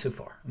the game so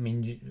far,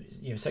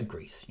 you said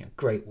Greece,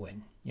 great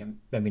win.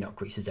 Maybe not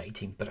Greece's A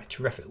team, but a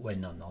terrific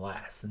win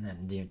nonetheless. And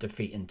then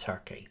defeat in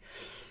Turkey.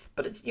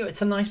 But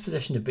it's a nice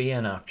position to be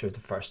in after the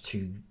first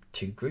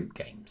two group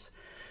games.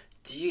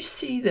 Do you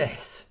see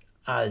this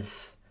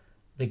as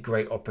the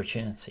great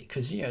opportunity?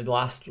 Because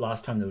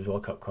last time there was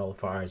World Cup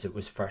qualifiers, it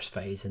was first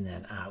phase and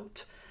then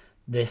out.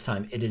 This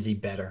time it is a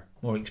better,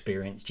 more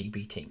experienced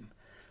GB team,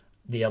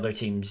 the other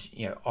teams,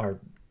 are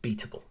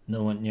beatable.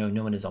 No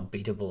one is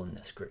unbeatable in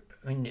this group.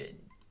 I mean,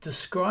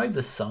 describe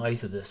the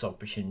size of this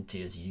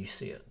opportunity as you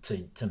see it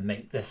to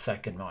make this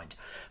second round,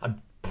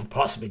 and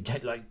possibly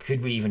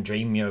could we even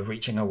dream of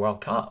reaching a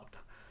World Cup?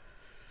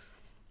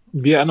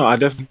 Yeah, no, I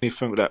definitely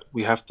think that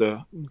we have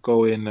to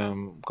go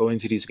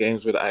into these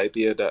games with the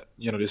idea that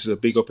this is a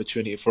big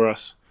opportunity for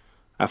us.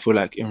 I feel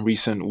like in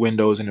recent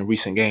windows and in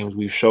recent games,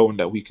 we've shown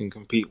that we can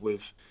compete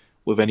with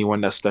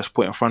anyone that's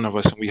put in front of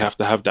us, and we have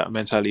to have that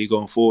mentality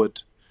going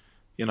forward.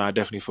 I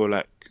definitely feel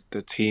like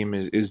the team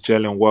is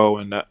gelling well,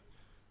 and that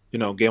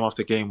game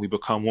after game we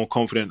become more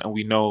confident and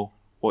we know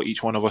what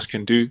each one of us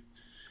can do.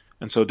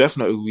 And so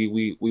definitely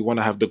we want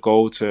to have the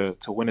goal to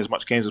win as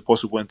much games as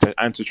possible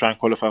and to try and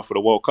qualify for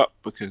the World Cup,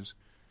 because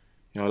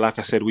like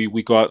I said,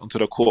 we go out onto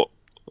the court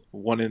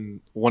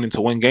wanting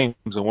to win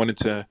games and wanting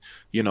to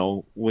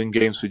win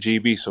games for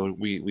GB. So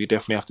we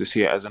definitely have to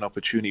see it as an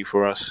opportunity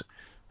for us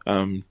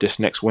this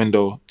next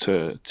window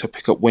to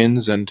pick up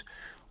wins. And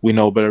we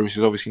know Belarus is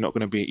obviously not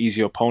going to be an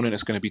easy opponent.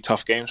 It's going to be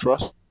tough games for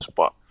us,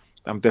 but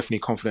I'm definitely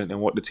confident in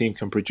what the team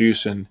can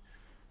produce. And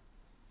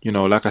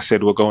like I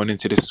said, we're not going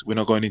into this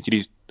window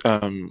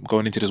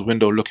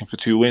looking for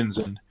 2 wins,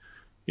 and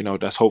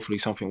that's hopefully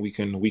something we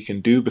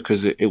can do,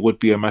 because it would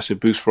be a massive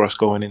boost for us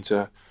going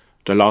into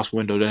the last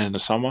window then in the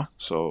summer.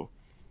 So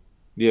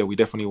yeah, we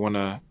definitely want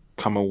to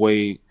come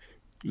away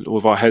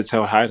with our heads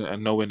held high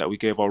and knowing that we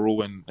gave our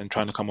all and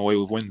trying to come away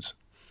with wins.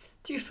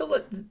 Do you feel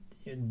that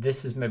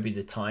this is maybe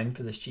the time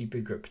for this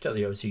GB group,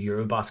 particularly obviously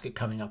Eurobasket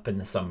coming up in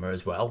the summer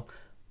as well,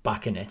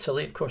 back in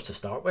Italy, of course, to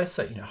start with,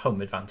 so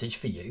home advantage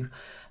for you.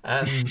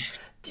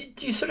 Do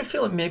you sort of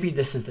feel like maybe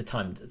this is the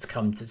time that's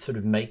come to sort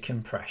of make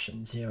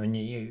impressions?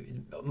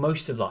 And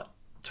most of that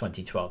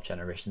 2012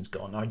 generation's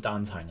gone. Our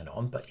Dan's hanging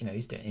on, but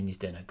he's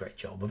doing a great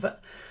job of it.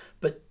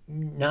 But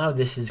now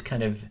this is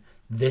kind of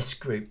this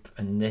group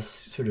and this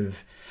sort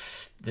of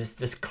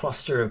this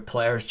cluster of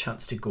players'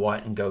 chance to go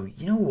out and go,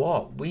 you know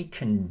what, we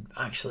can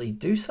actually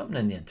do something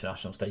in the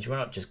international stage. We're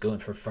not just going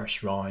for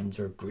first rounds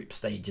or group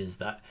stages.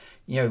 That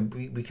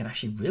we can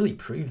actually really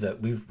prove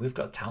that we've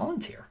got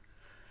talent here.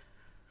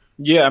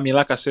 Yeah, I mean,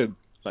 like I said,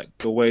 like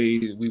the way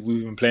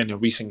we've been playing in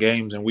recent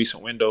games and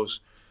recent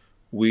windows,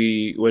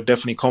 we're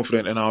definitely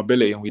confident in our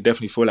ability, and we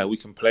definitely feel like we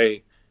can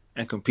play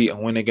and compete and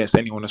win against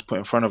anyone that's put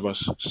in front of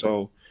us.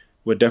 So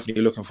we're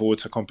definitely looking forward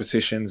to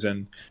competitions,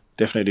 and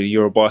definitely the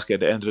Eurobasket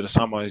at the end of the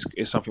summer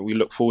is something we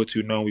look forward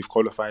to, knowing we've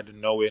qualified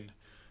and knowing,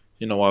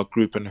 our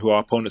group and who our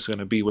opponents are going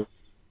to be. We're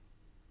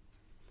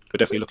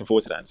definitely looking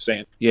forward to that and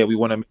saying, yeah, we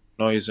want to make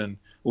noise, and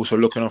also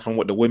looking on from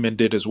what the women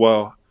did as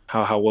well,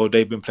 how well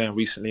they've been playing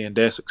recently and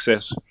their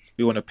success.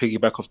 We want to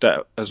piggyback off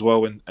that as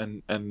well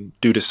and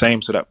do the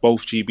same, so that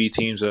both GB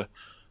teams are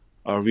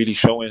really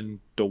showing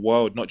the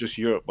world, not just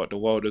Europe, but the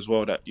world as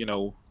well, that,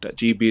 that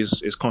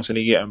GB is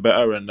constantly getting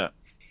better, and that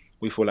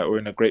we feel like we're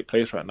in a great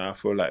place right now. I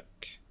feel like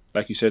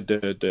you said,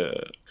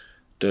 the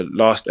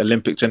last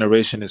Olympic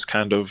generation is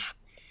kind of,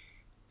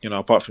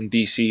 apart from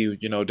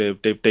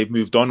DC, they've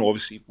moved on.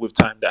 Obviously, with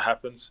time that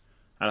happens,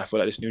 and I feel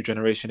like this new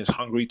generation is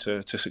hungry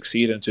to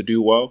succeed and to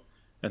do well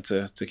and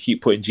to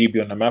keep putting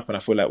GB on the map. And I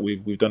feel like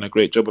we've done a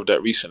great job of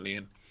that recently.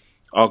 And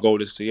our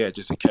goal is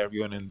to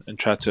carry on and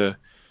try to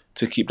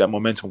keep that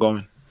momentum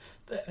going.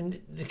 And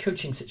the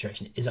coaching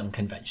situation is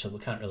unconventional.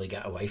 We can't really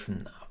get away from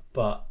that.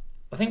 But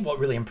I think what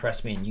really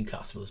impressed me in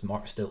Newcastle was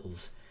Mark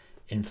Still's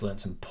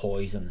influence and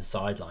poise on the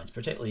sidelines,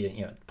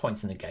 particularly at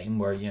points in the game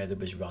where there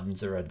was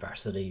runs or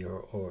adversity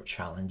or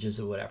challenges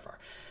or whatever.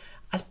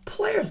 As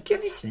players,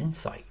 give us an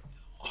insight.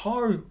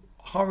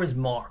 How is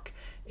Mark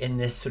in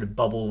this sort of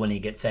bubble when he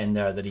gets in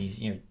there, that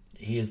he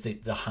is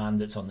the hand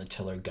that's on the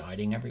tiller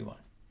guiding everyone?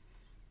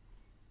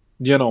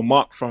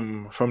 Mark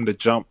from the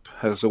jump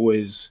has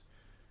always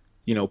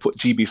put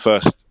GB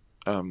first,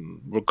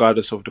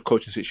 regardless of the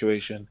coaching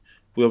situation.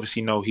 We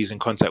obviously know he's in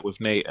contact with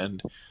Nate,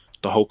 and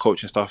the whole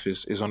coaching staff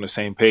is on the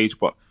same page.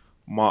 But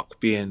Mark,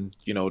 being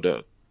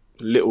the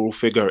literal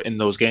figure in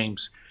those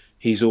games,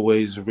 he's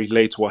always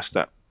relayed to us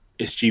that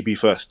it's GB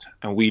first,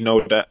 and we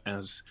know that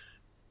as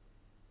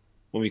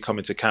when we come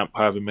into camp,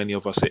 however many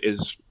of us it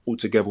is all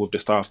together with the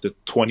staff, the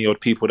 20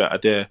 odd people that are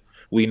there,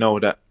 we know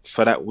that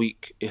for that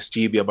week it's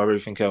GB above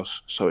everything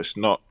else. So it's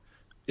not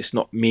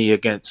me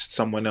against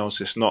someone else.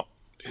 It's not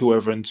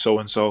whoever and so.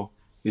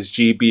 It's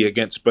GB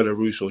against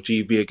Belarus or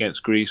GB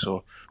against Greece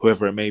or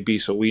whoever it may be.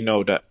 So we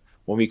know that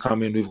when we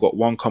come in, we've got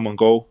one common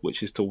goal,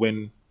 which is to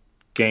win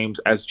games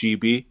as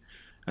GB.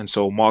 And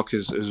so Mark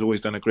has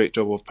always done a great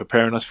job of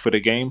preparing us for the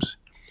games,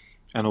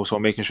 and also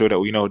making sure that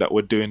we know that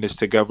we're doing this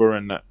together,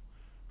 and that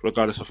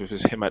regardless of if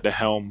it's him at the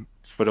helm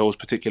for those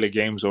particular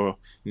games or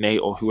Nate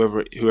or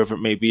whoever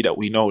it may be, that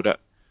we know that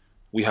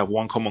we have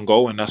one common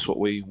goal, and that's what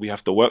we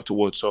have to work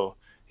towards. So,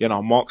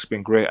 Mark's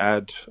been great.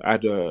 I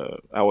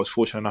was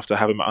fortunate enough to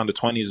have him at under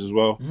 20s as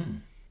well,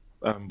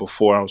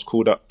 before I was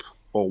called up,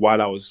 or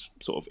while I was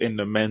sort of in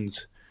the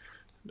men's,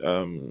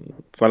 while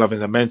I was in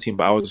the men's team.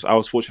 But I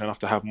was fortunate enough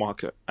to have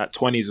Mark at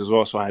 20s as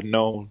well, so I had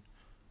known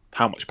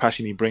how much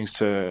passion he brings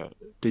to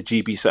the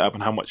GB setup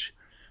and how much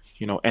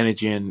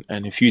energy and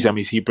enthusiasm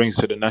he brings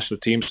to the national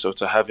team. So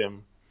to have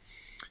him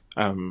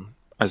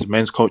as a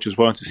men's coach as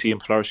well, and to see him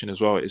flourishing as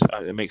well,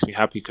 it makes me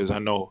happy because I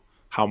know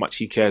how much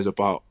he cares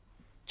about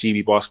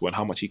GB basketball and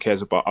how much he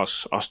cares about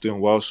us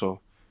doing well.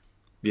 So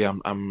yeah,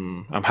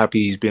 I'm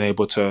happy he's been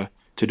able to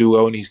do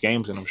well in these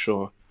games, and I'm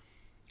sure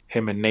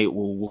him and Nate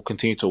will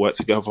continue to work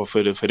together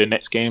for the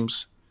next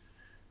games.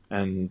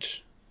 And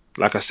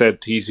like I said,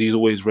 he's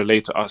always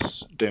relayed to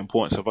us the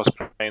importance of us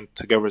playing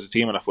together as a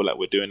team, and I feel like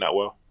we're doing that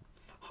well.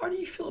 How do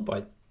you feel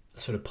about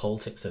the sort of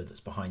politics though that's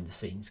behind the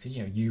scenes? Because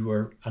you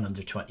were an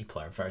under-20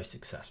 player, very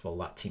successful.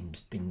 That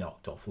team's been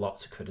knocked off.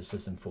 Lots of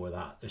criticism for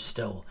that. They're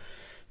still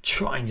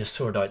trying to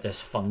sort out this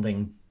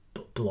funding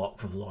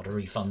block of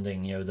lottery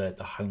funding. The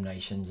home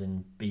nations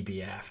and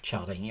BBF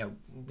chatting.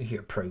 We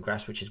hear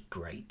progress, which is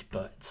great,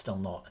 but it's still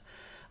not,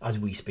 as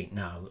we speak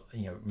now,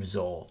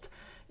 resolved.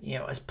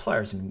 As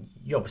players,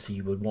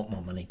 you would want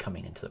more money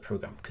coming into the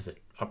program because it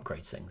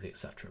upgrades things,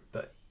 etc.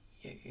 But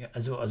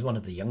as one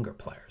of the younger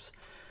players,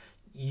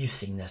 you've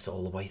seen this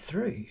all the way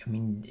through.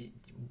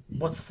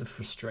 What's the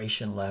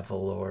frustration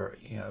level or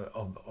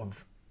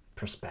of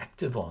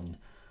perspective on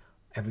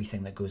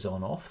everything that goes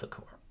on off the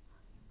court?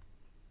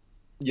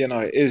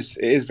 It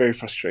is very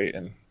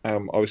frustrating.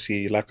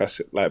 Obviously, like I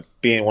said, like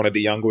being one of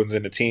the younger ones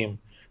in the team,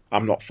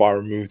 I'm not far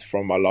removed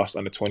from my last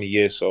under 20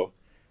 years. So,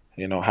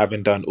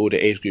 having done all the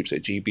age groups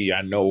at GB,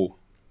 I know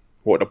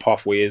what the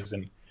pathway is,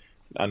 and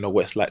I know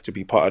what it's like to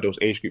be part of those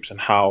age groups and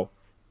how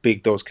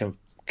big those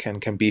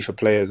can be for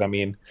players.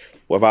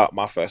 Without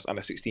my first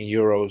under 16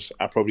 Euros,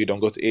 I probably don't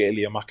go to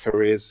Italy, and my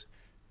career is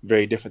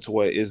very different to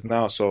what it is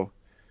now. So,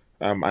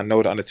 I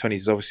know that under 20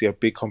 is obviously a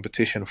big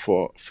competition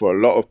for a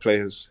lot of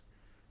players.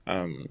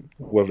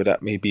 Whether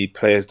that may be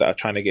players that are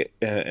trying to get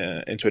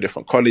into a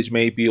different college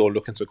maybe, or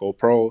looking to go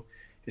pro.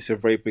 It's a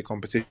very big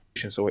competition,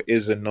 so it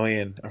is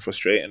annoying and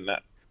frustrating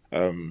that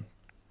there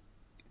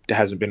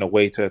hasn't been a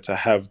way to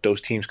have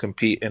those teams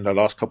compete in the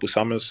last couple of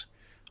summers.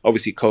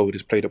 Obviously, COVID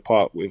has played a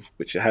part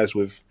which it has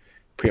with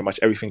pretty much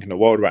everything in the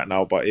world right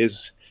now, but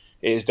it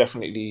is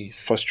definitely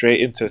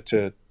frustrating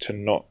to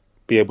not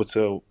be able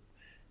to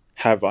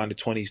have under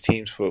 20s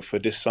teams for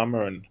this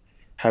summer and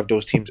have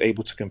those teams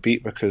able to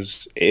compete,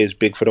 because it is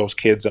big for those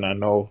kids. And I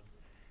know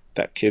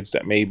that kids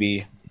that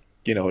maybe,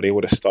 they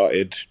would have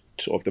started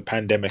sort of the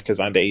pandemic as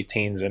under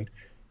 18s and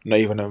not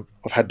even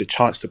have had the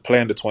chance to play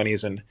under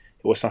 20s, and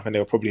it was something they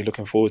were probably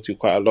looking forward to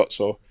quite a lot.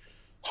 So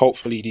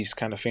hopefully these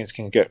kind of things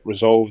can get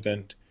resolved,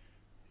 and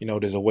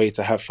there's a way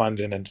to have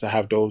funding and to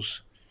have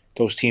those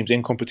teams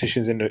in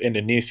competitions in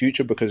the near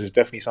future, because it's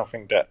definitely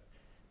something that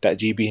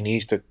GB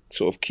needs to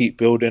sort of keep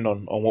building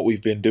on what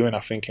we've been doing. I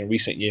think in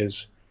recent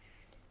years,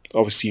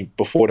 obviously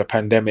before the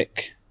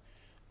pandemic,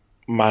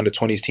 my under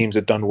 20s teams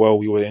had done well.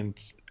 We were in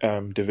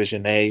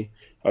Division A.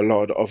 A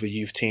lot of the other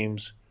youth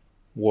teams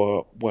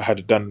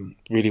had done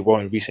really well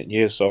in recent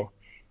years. So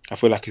I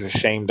feel like it's a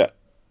shame that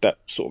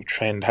sort of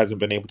trend hasn't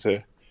been able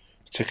to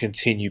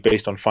continue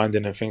based on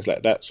funding and things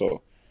like that.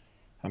 So,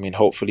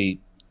 hopefully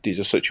these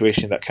are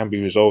situations that can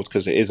be resolved,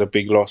 because it is a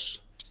big loss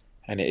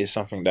and it is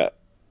something that,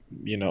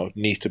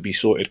 needs to be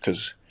sorted,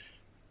 because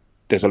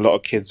there's a lot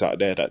of kids out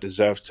there that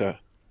deserve to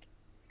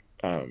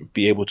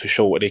be able to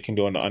show what they can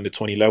do on the under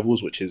 20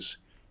 levels, which is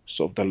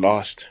sort of the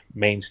last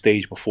main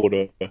stage before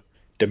the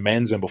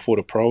men's and before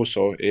the pros.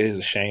 So it is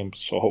a shame.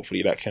 So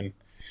hopefully that can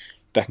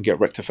get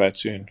rectified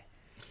soon.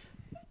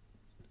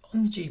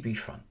 On the GB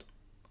front,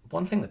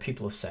 one thing that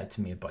people have said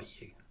to me about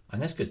you,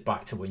 and this goes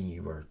back to when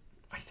you were,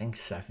 I think,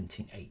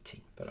 17,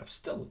 18, but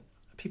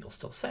people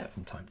still say it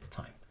from time to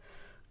time.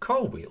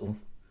 Carl Wheatle,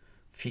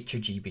 future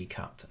GB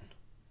captain.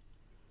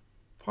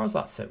 How does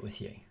that sit with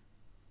you?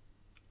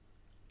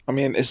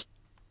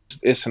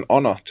 It's an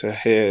honour to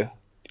hear.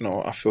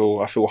 I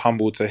feel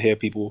humbled to hear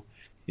people,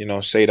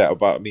 say that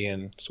about me,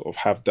 and sort of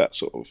have that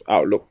sort of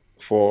outlook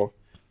for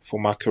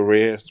my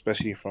career,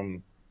 especially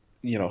from,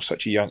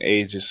 such a young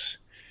age. Is,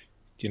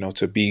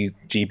 to be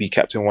GB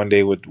captain one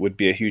day would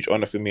be a huge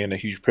honour for me and a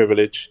huge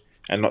privilege,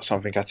 and not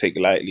something I take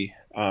lightly.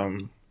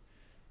 I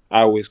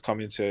always come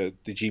into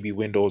the GB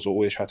windows,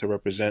 always try to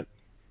represent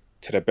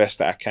to the best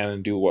that I can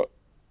and do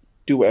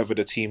whatever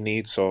the team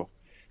needs. So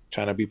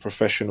trying to be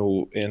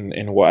professional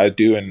in what I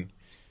do, and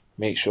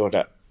make sure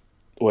that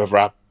whether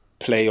I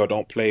play or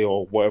don't play,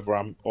 or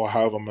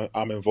however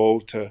I'm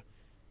involved,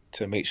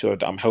 to make sure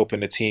that I'm helping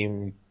the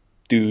team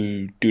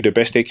do the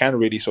best they can,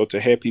 really. So to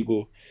hear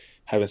people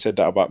having said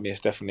that about me, it's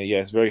definitely,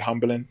 it's very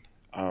humbling.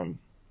 And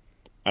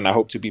I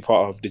hope to be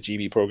part of the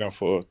GB program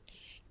for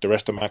the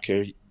rest of my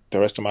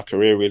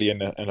career, really,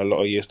 and a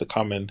lot of years to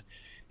come. And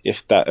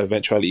if that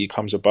eventuality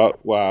comes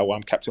about where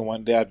I'm captain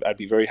one day, I'd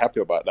be very happy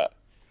about that.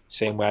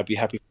 Same way I'd be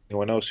happy for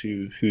anyone else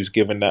who's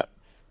given that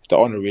the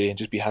honour, really, and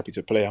just be happy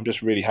to play. I'm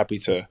just really happy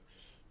to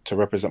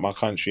represent my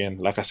country, and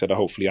like I said,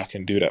 hopefully I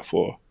can do that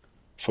for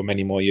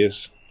many more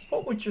years.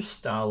 What would your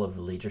style of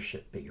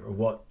leadership be, or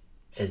what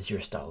is your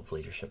style of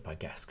leadership, I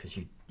guess, because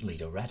you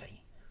lead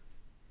already?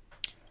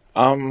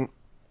 I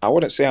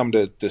wouldn't say I'm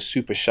the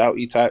super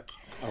shouty type.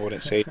 I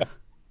wouldn't say that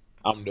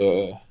I'm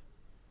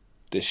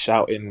the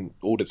shouting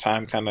all the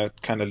time kind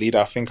of leader.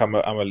 I think I'm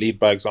a lead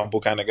by example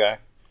kind of guy.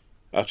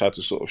 I try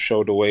to sort of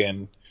show the way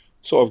and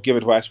sort of give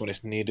advice when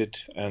it's needed,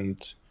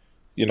 and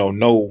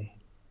know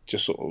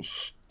just sort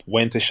of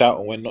when to shout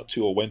and when not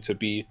to, or when to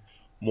be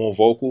more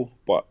vocal.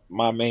 But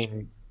my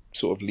main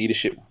sort of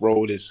leadership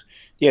role is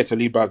to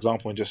lead by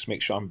example and just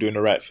make sure I'm doing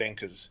the right thing,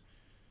 because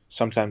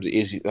sometimes it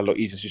is a lot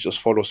easier to just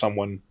follow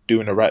someone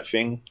doing the right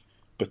thing,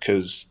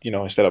 because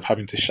instead of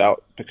having to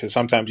shout, because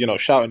sometimes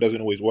shouting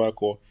doesn't always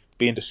work, or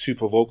being the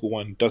super vocal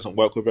one doesn't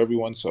work with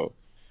everyone. So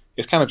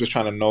it's kind of just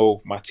trying to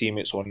know my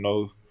teammates or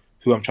know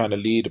who I'm trying to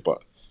lead.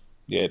 But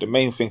yeah, the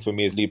main thing for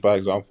me is lead by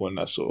example, and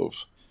that sort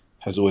of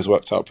has always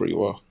worked out pretty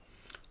well.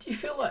 Do you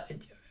feel that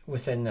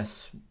within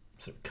this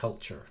sort of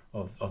culture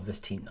of this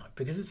team now,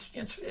 because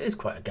it is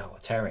quite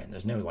egalitarian,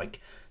 there's no like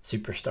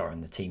superstar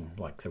in the team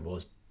like there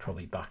was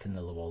probably back in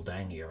the Luol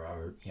Deng era,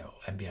 or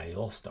NBA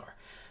All-Star.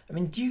 I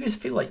mean, do you guys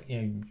feel like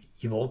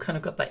you've all kind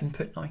of got that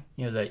input now?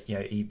 That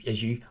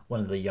as you,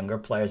 one of the younger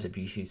players, if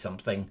you see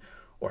something,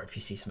 or if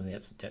you see something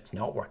that's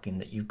not working,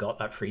 that you've got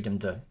that freedom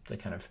to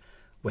kind of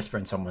whisper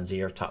in someone's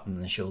ear, tap them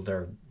on the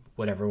shoulder,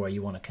 whatever way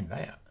you want to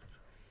convey it.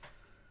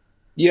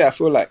 Yeah, I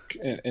feel like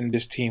in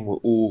this team we're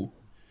all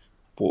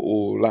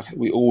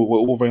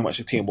very much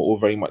a team. We're all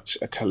very much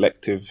a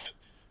collective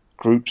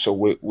group. So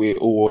we're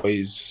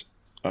always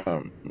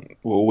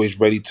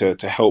ready to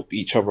help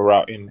each other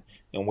out in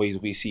ways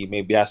we see.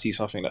 Maybe I see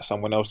something that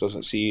someone else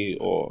doesn't see,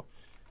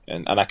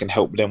 and I can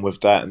help them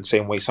with that. And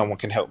same way someone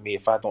can help me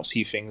if I don't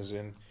see things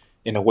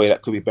in a way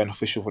that could be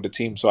beneficial for the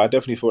team. So I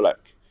definitely feel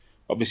like,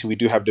 obviously we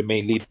do have the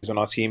main leaders on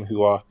our team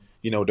who are,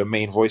 the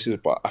main voices,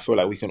 but I feel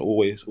like we can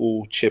always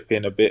all chip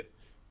in a bit,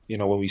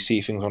 when we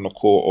see things on the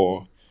court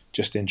or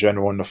just in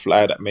general on the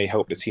fly that may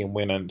help the team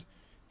win. And,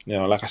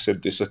 like I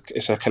said,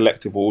 it's a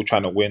collective, we're all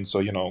trying to win.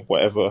 So,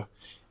 whatever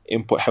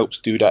input helps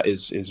do that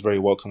is very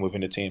welcome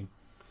within the team.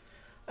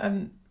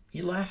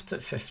 You left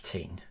at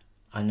 15,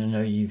 and I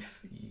know you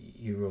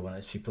were one of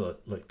those people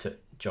that looked at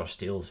Josh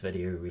Steele's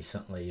video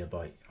recently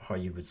about how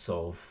you would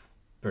solve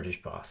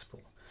British basketball.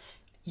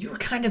 You were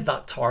kind of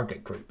that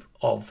target group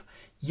of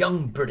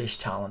young British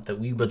talent that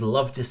we would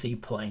love to see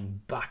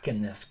playing back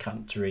in this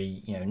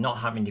country, not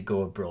having to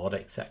go abroad,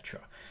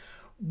 etc.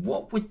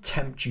 What would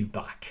tempt you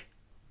back,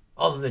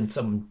 other than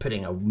someone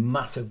putting a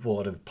massive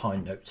wad of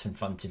pound notes in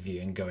front of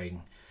you and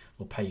going,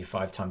 we'll pay you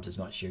 5 times as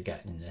much as you're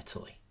getting in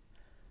Italy?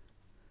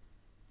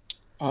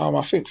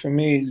 I think for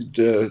me,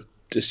 the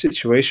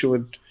situation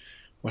would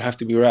have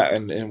to be right,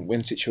 and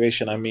when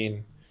situation, I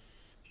mean,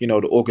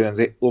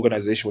 the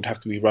organization would have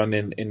to be run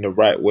in the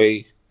right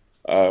way.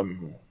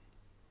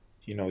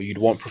 You'd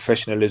want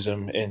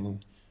professionalism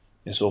in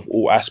sort of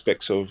all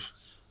aspects of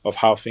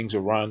how things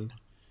are run.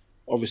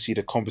 Obviously,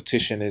 the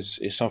competition is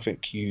something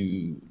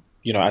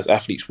as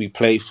athletes, we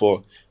play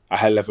for a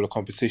high level of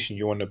competition.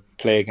 You want to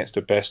play against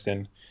the best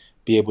and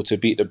be able to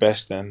beat the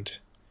best. And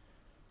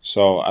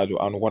so I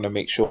want to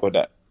make sure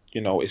that,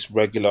 it's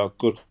regular,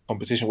 good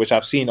competition, which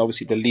I've seen.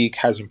 Obviously, the league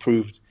has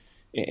improved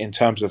in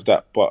terms of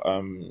that. But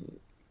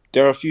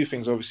there are a few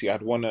things, obviously,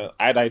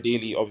 I'd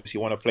ideally, obviously,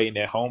 want to play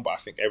near home, but I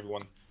think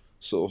everyone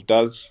sort of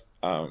does.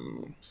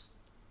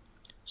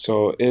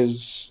 So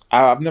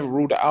I've never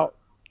ruled it out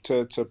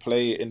to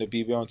play in the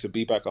BBL and to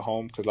be back at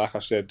home, because like I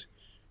said,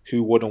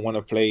 who wouldn't want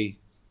to play,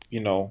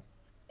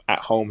 at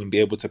home and be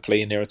able to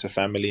play nearer to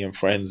family and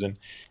friends and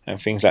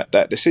things like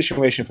that. The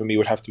situation for me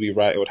would have to be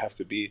right. It would have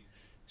to be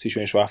a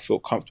situation where I feel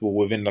comfortable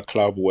within the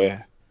club,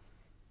 where,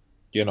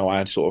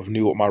 I sort of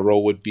knew what my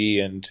role would be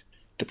and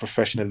the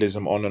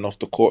professionalism on and off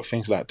the court,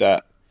 things like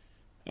that.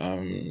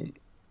 And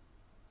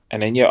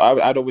then,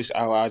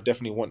 I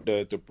definitely want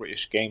the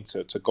British game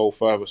to go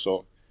further.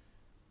 So,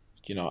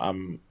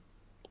 I'm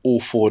all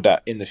for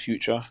that in the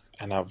future.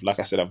 And like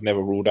I said, I've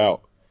never ruled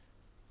out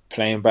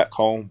playing back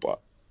home,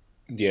 but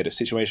yeah, the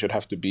situation would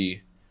have to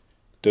be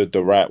the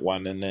right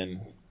one, and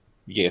then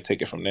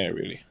take it from there,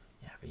 really.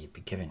 Yeah, but you'd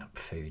be giving up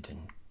food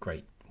and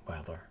great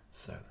weather,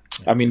 so.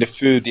 I mean, the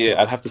food,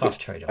 I'd have to tough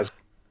trade-off.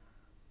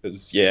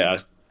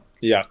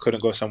 I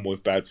couldn't go somewhere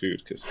with bad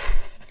food, because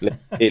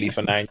lately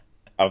for 9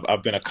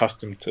 I've been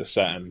accustomed to a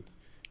certain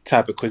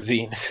type of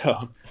cuisine,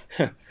 so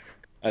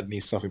I'd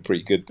need something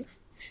pretty good.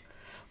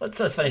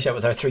 Let's finish up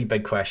with our 3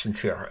 big questions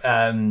here.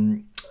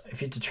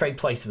 If you had to trade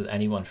places with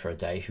anyone for a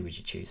day, who would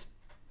you choose?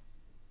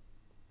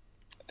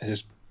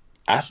 Just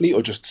athlete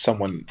or just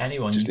someone?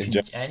 Anyone,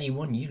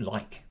 anyone you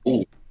like.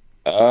 Ooh,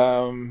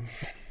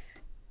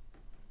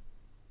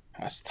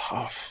 that's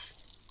tough.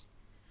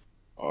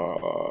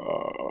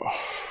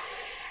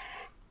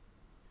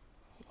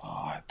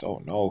 I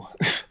don't know.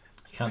 You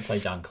can't say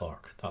Dan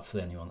Clark. That's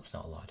the only one that's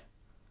not allowed.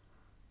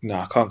 No,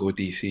 I can't go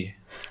DC.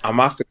 I'm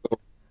gonna have to go.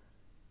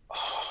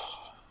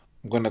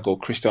 I'm gonna go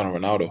Cristiano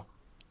Ronaldo,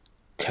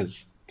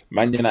 because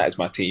Man United is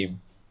my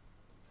team.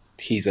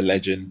 He's a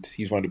legend.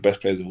 He's one of the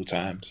best players of all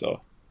time.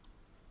 So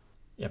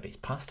yeah, but he's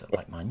past it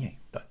like Man U.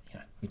 But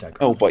we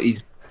digress. No, but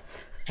he's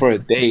for a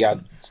day.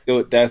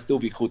 That'd still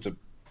be cool to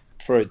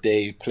for a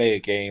day play a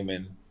game,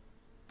 and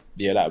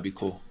that would be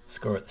cool.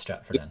 Score at the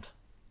Stratford End.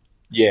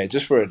 Yeah,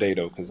 just for a day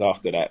though, because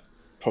after that,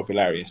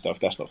 popularity and stuff,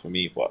 that's not for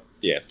me. But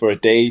yeah, for a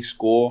day,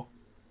 score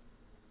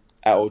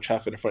at Old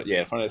Trafford in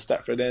front of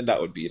Stratford, then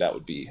that would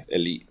be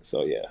elite.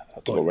 So yeah, I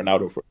have to go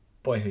Ronaldo for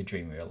boyhood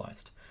dream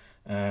realised.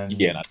 If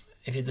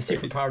you had the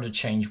superpower to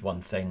change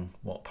one thing,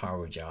 what power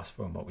would you ask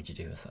for, and what would you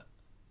do with it?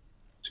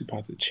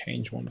 Superpower to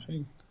change one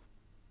thing?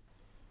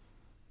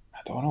 I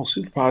don't know.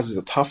 Superpowers is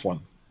a tough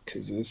one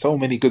because there's so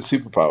many good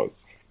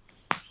superpowers.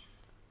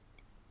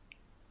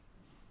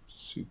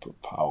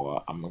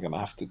 Superpower, I'm gonna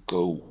have to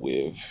go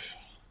with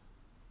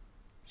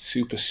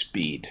super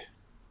speed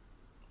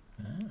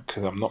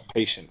because I'm not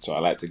patient, so I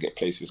like to get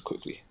places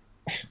quickly.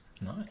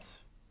 Nice.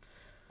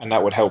 And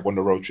that would help on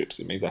the road trips.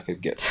 It means I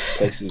could get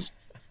places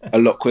a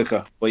lot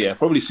quicker. But yeah,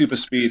 probably super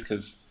speed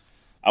because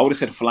I would have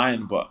said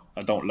flying, but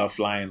I don't love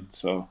flying,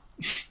 so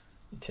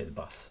you take the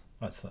bus.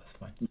 That's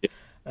fine. Yeah.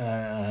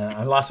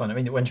 And last one. I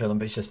mean, the Winter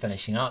Olympics just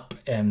finishing up.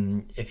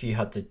 If you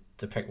had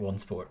to pick one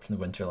sport from the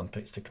Winter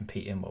Olympics to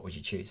compete in, what would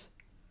you choose?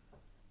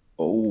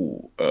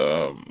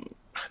 I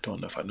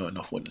don't know if I know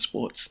enough winter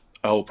sports.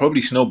 Oh,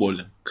 probably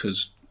snowboarding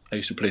because I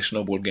used to play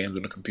snowboard games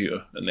on the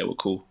computer and they were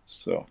cool.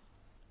 So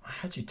I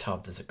had you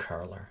tabbed as a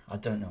curler. I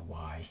don't know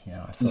why.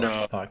 I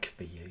thought that could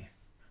be you.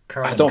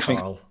 I don't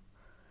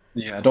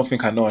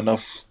think I know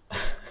enough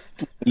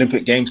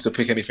Olympic games to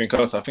pick anything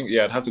else. I think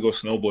I'd have to go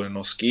snowboarding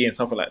or skiing,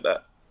 something like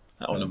that,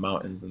 out on the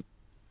mountains. And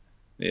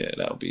yeah,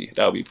 that would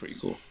be pretty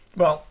cool.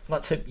 Well,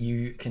 let's hope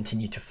you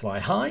continue to fly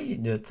high.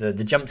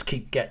 The jumps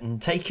keep getting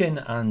taken,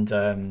 and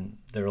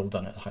they're all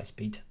done at high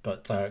speed.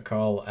 But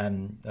Carl,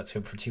 let's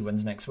hope for 2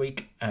 wins next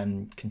week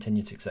and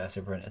continued success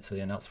over in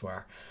Italy and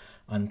elsewhere.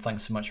 And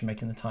thanks so much for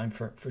making the time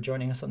for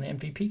joining us on the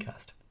MVP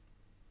cast.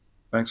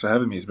 Thanks for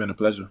having me. It's been a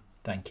pleasure.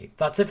 Thank you.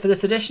 That's it for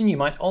this edition. You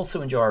might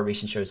also enjoy our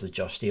recent shows with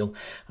Josh Steele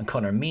and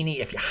Connor Meaney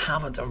if you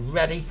haven't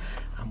already.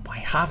 And why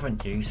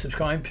haven't you?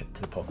 Subscribe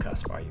to the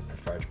podcast via your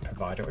preferred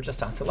provider or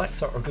just ask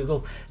Alexa or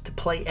Google to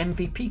play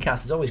MVP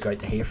Cast. It's always great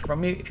to hear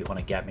from you. If you want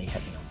to get me,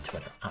 hit me on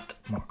Twitter at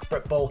Mark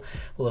Britball.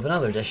 We'll have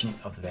another edition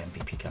of the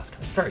MVP Cast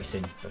coming very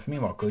soon. But for me,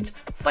 Mark Woods,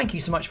 thank you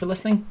so much for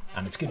listening,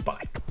 and it's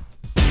goodbye.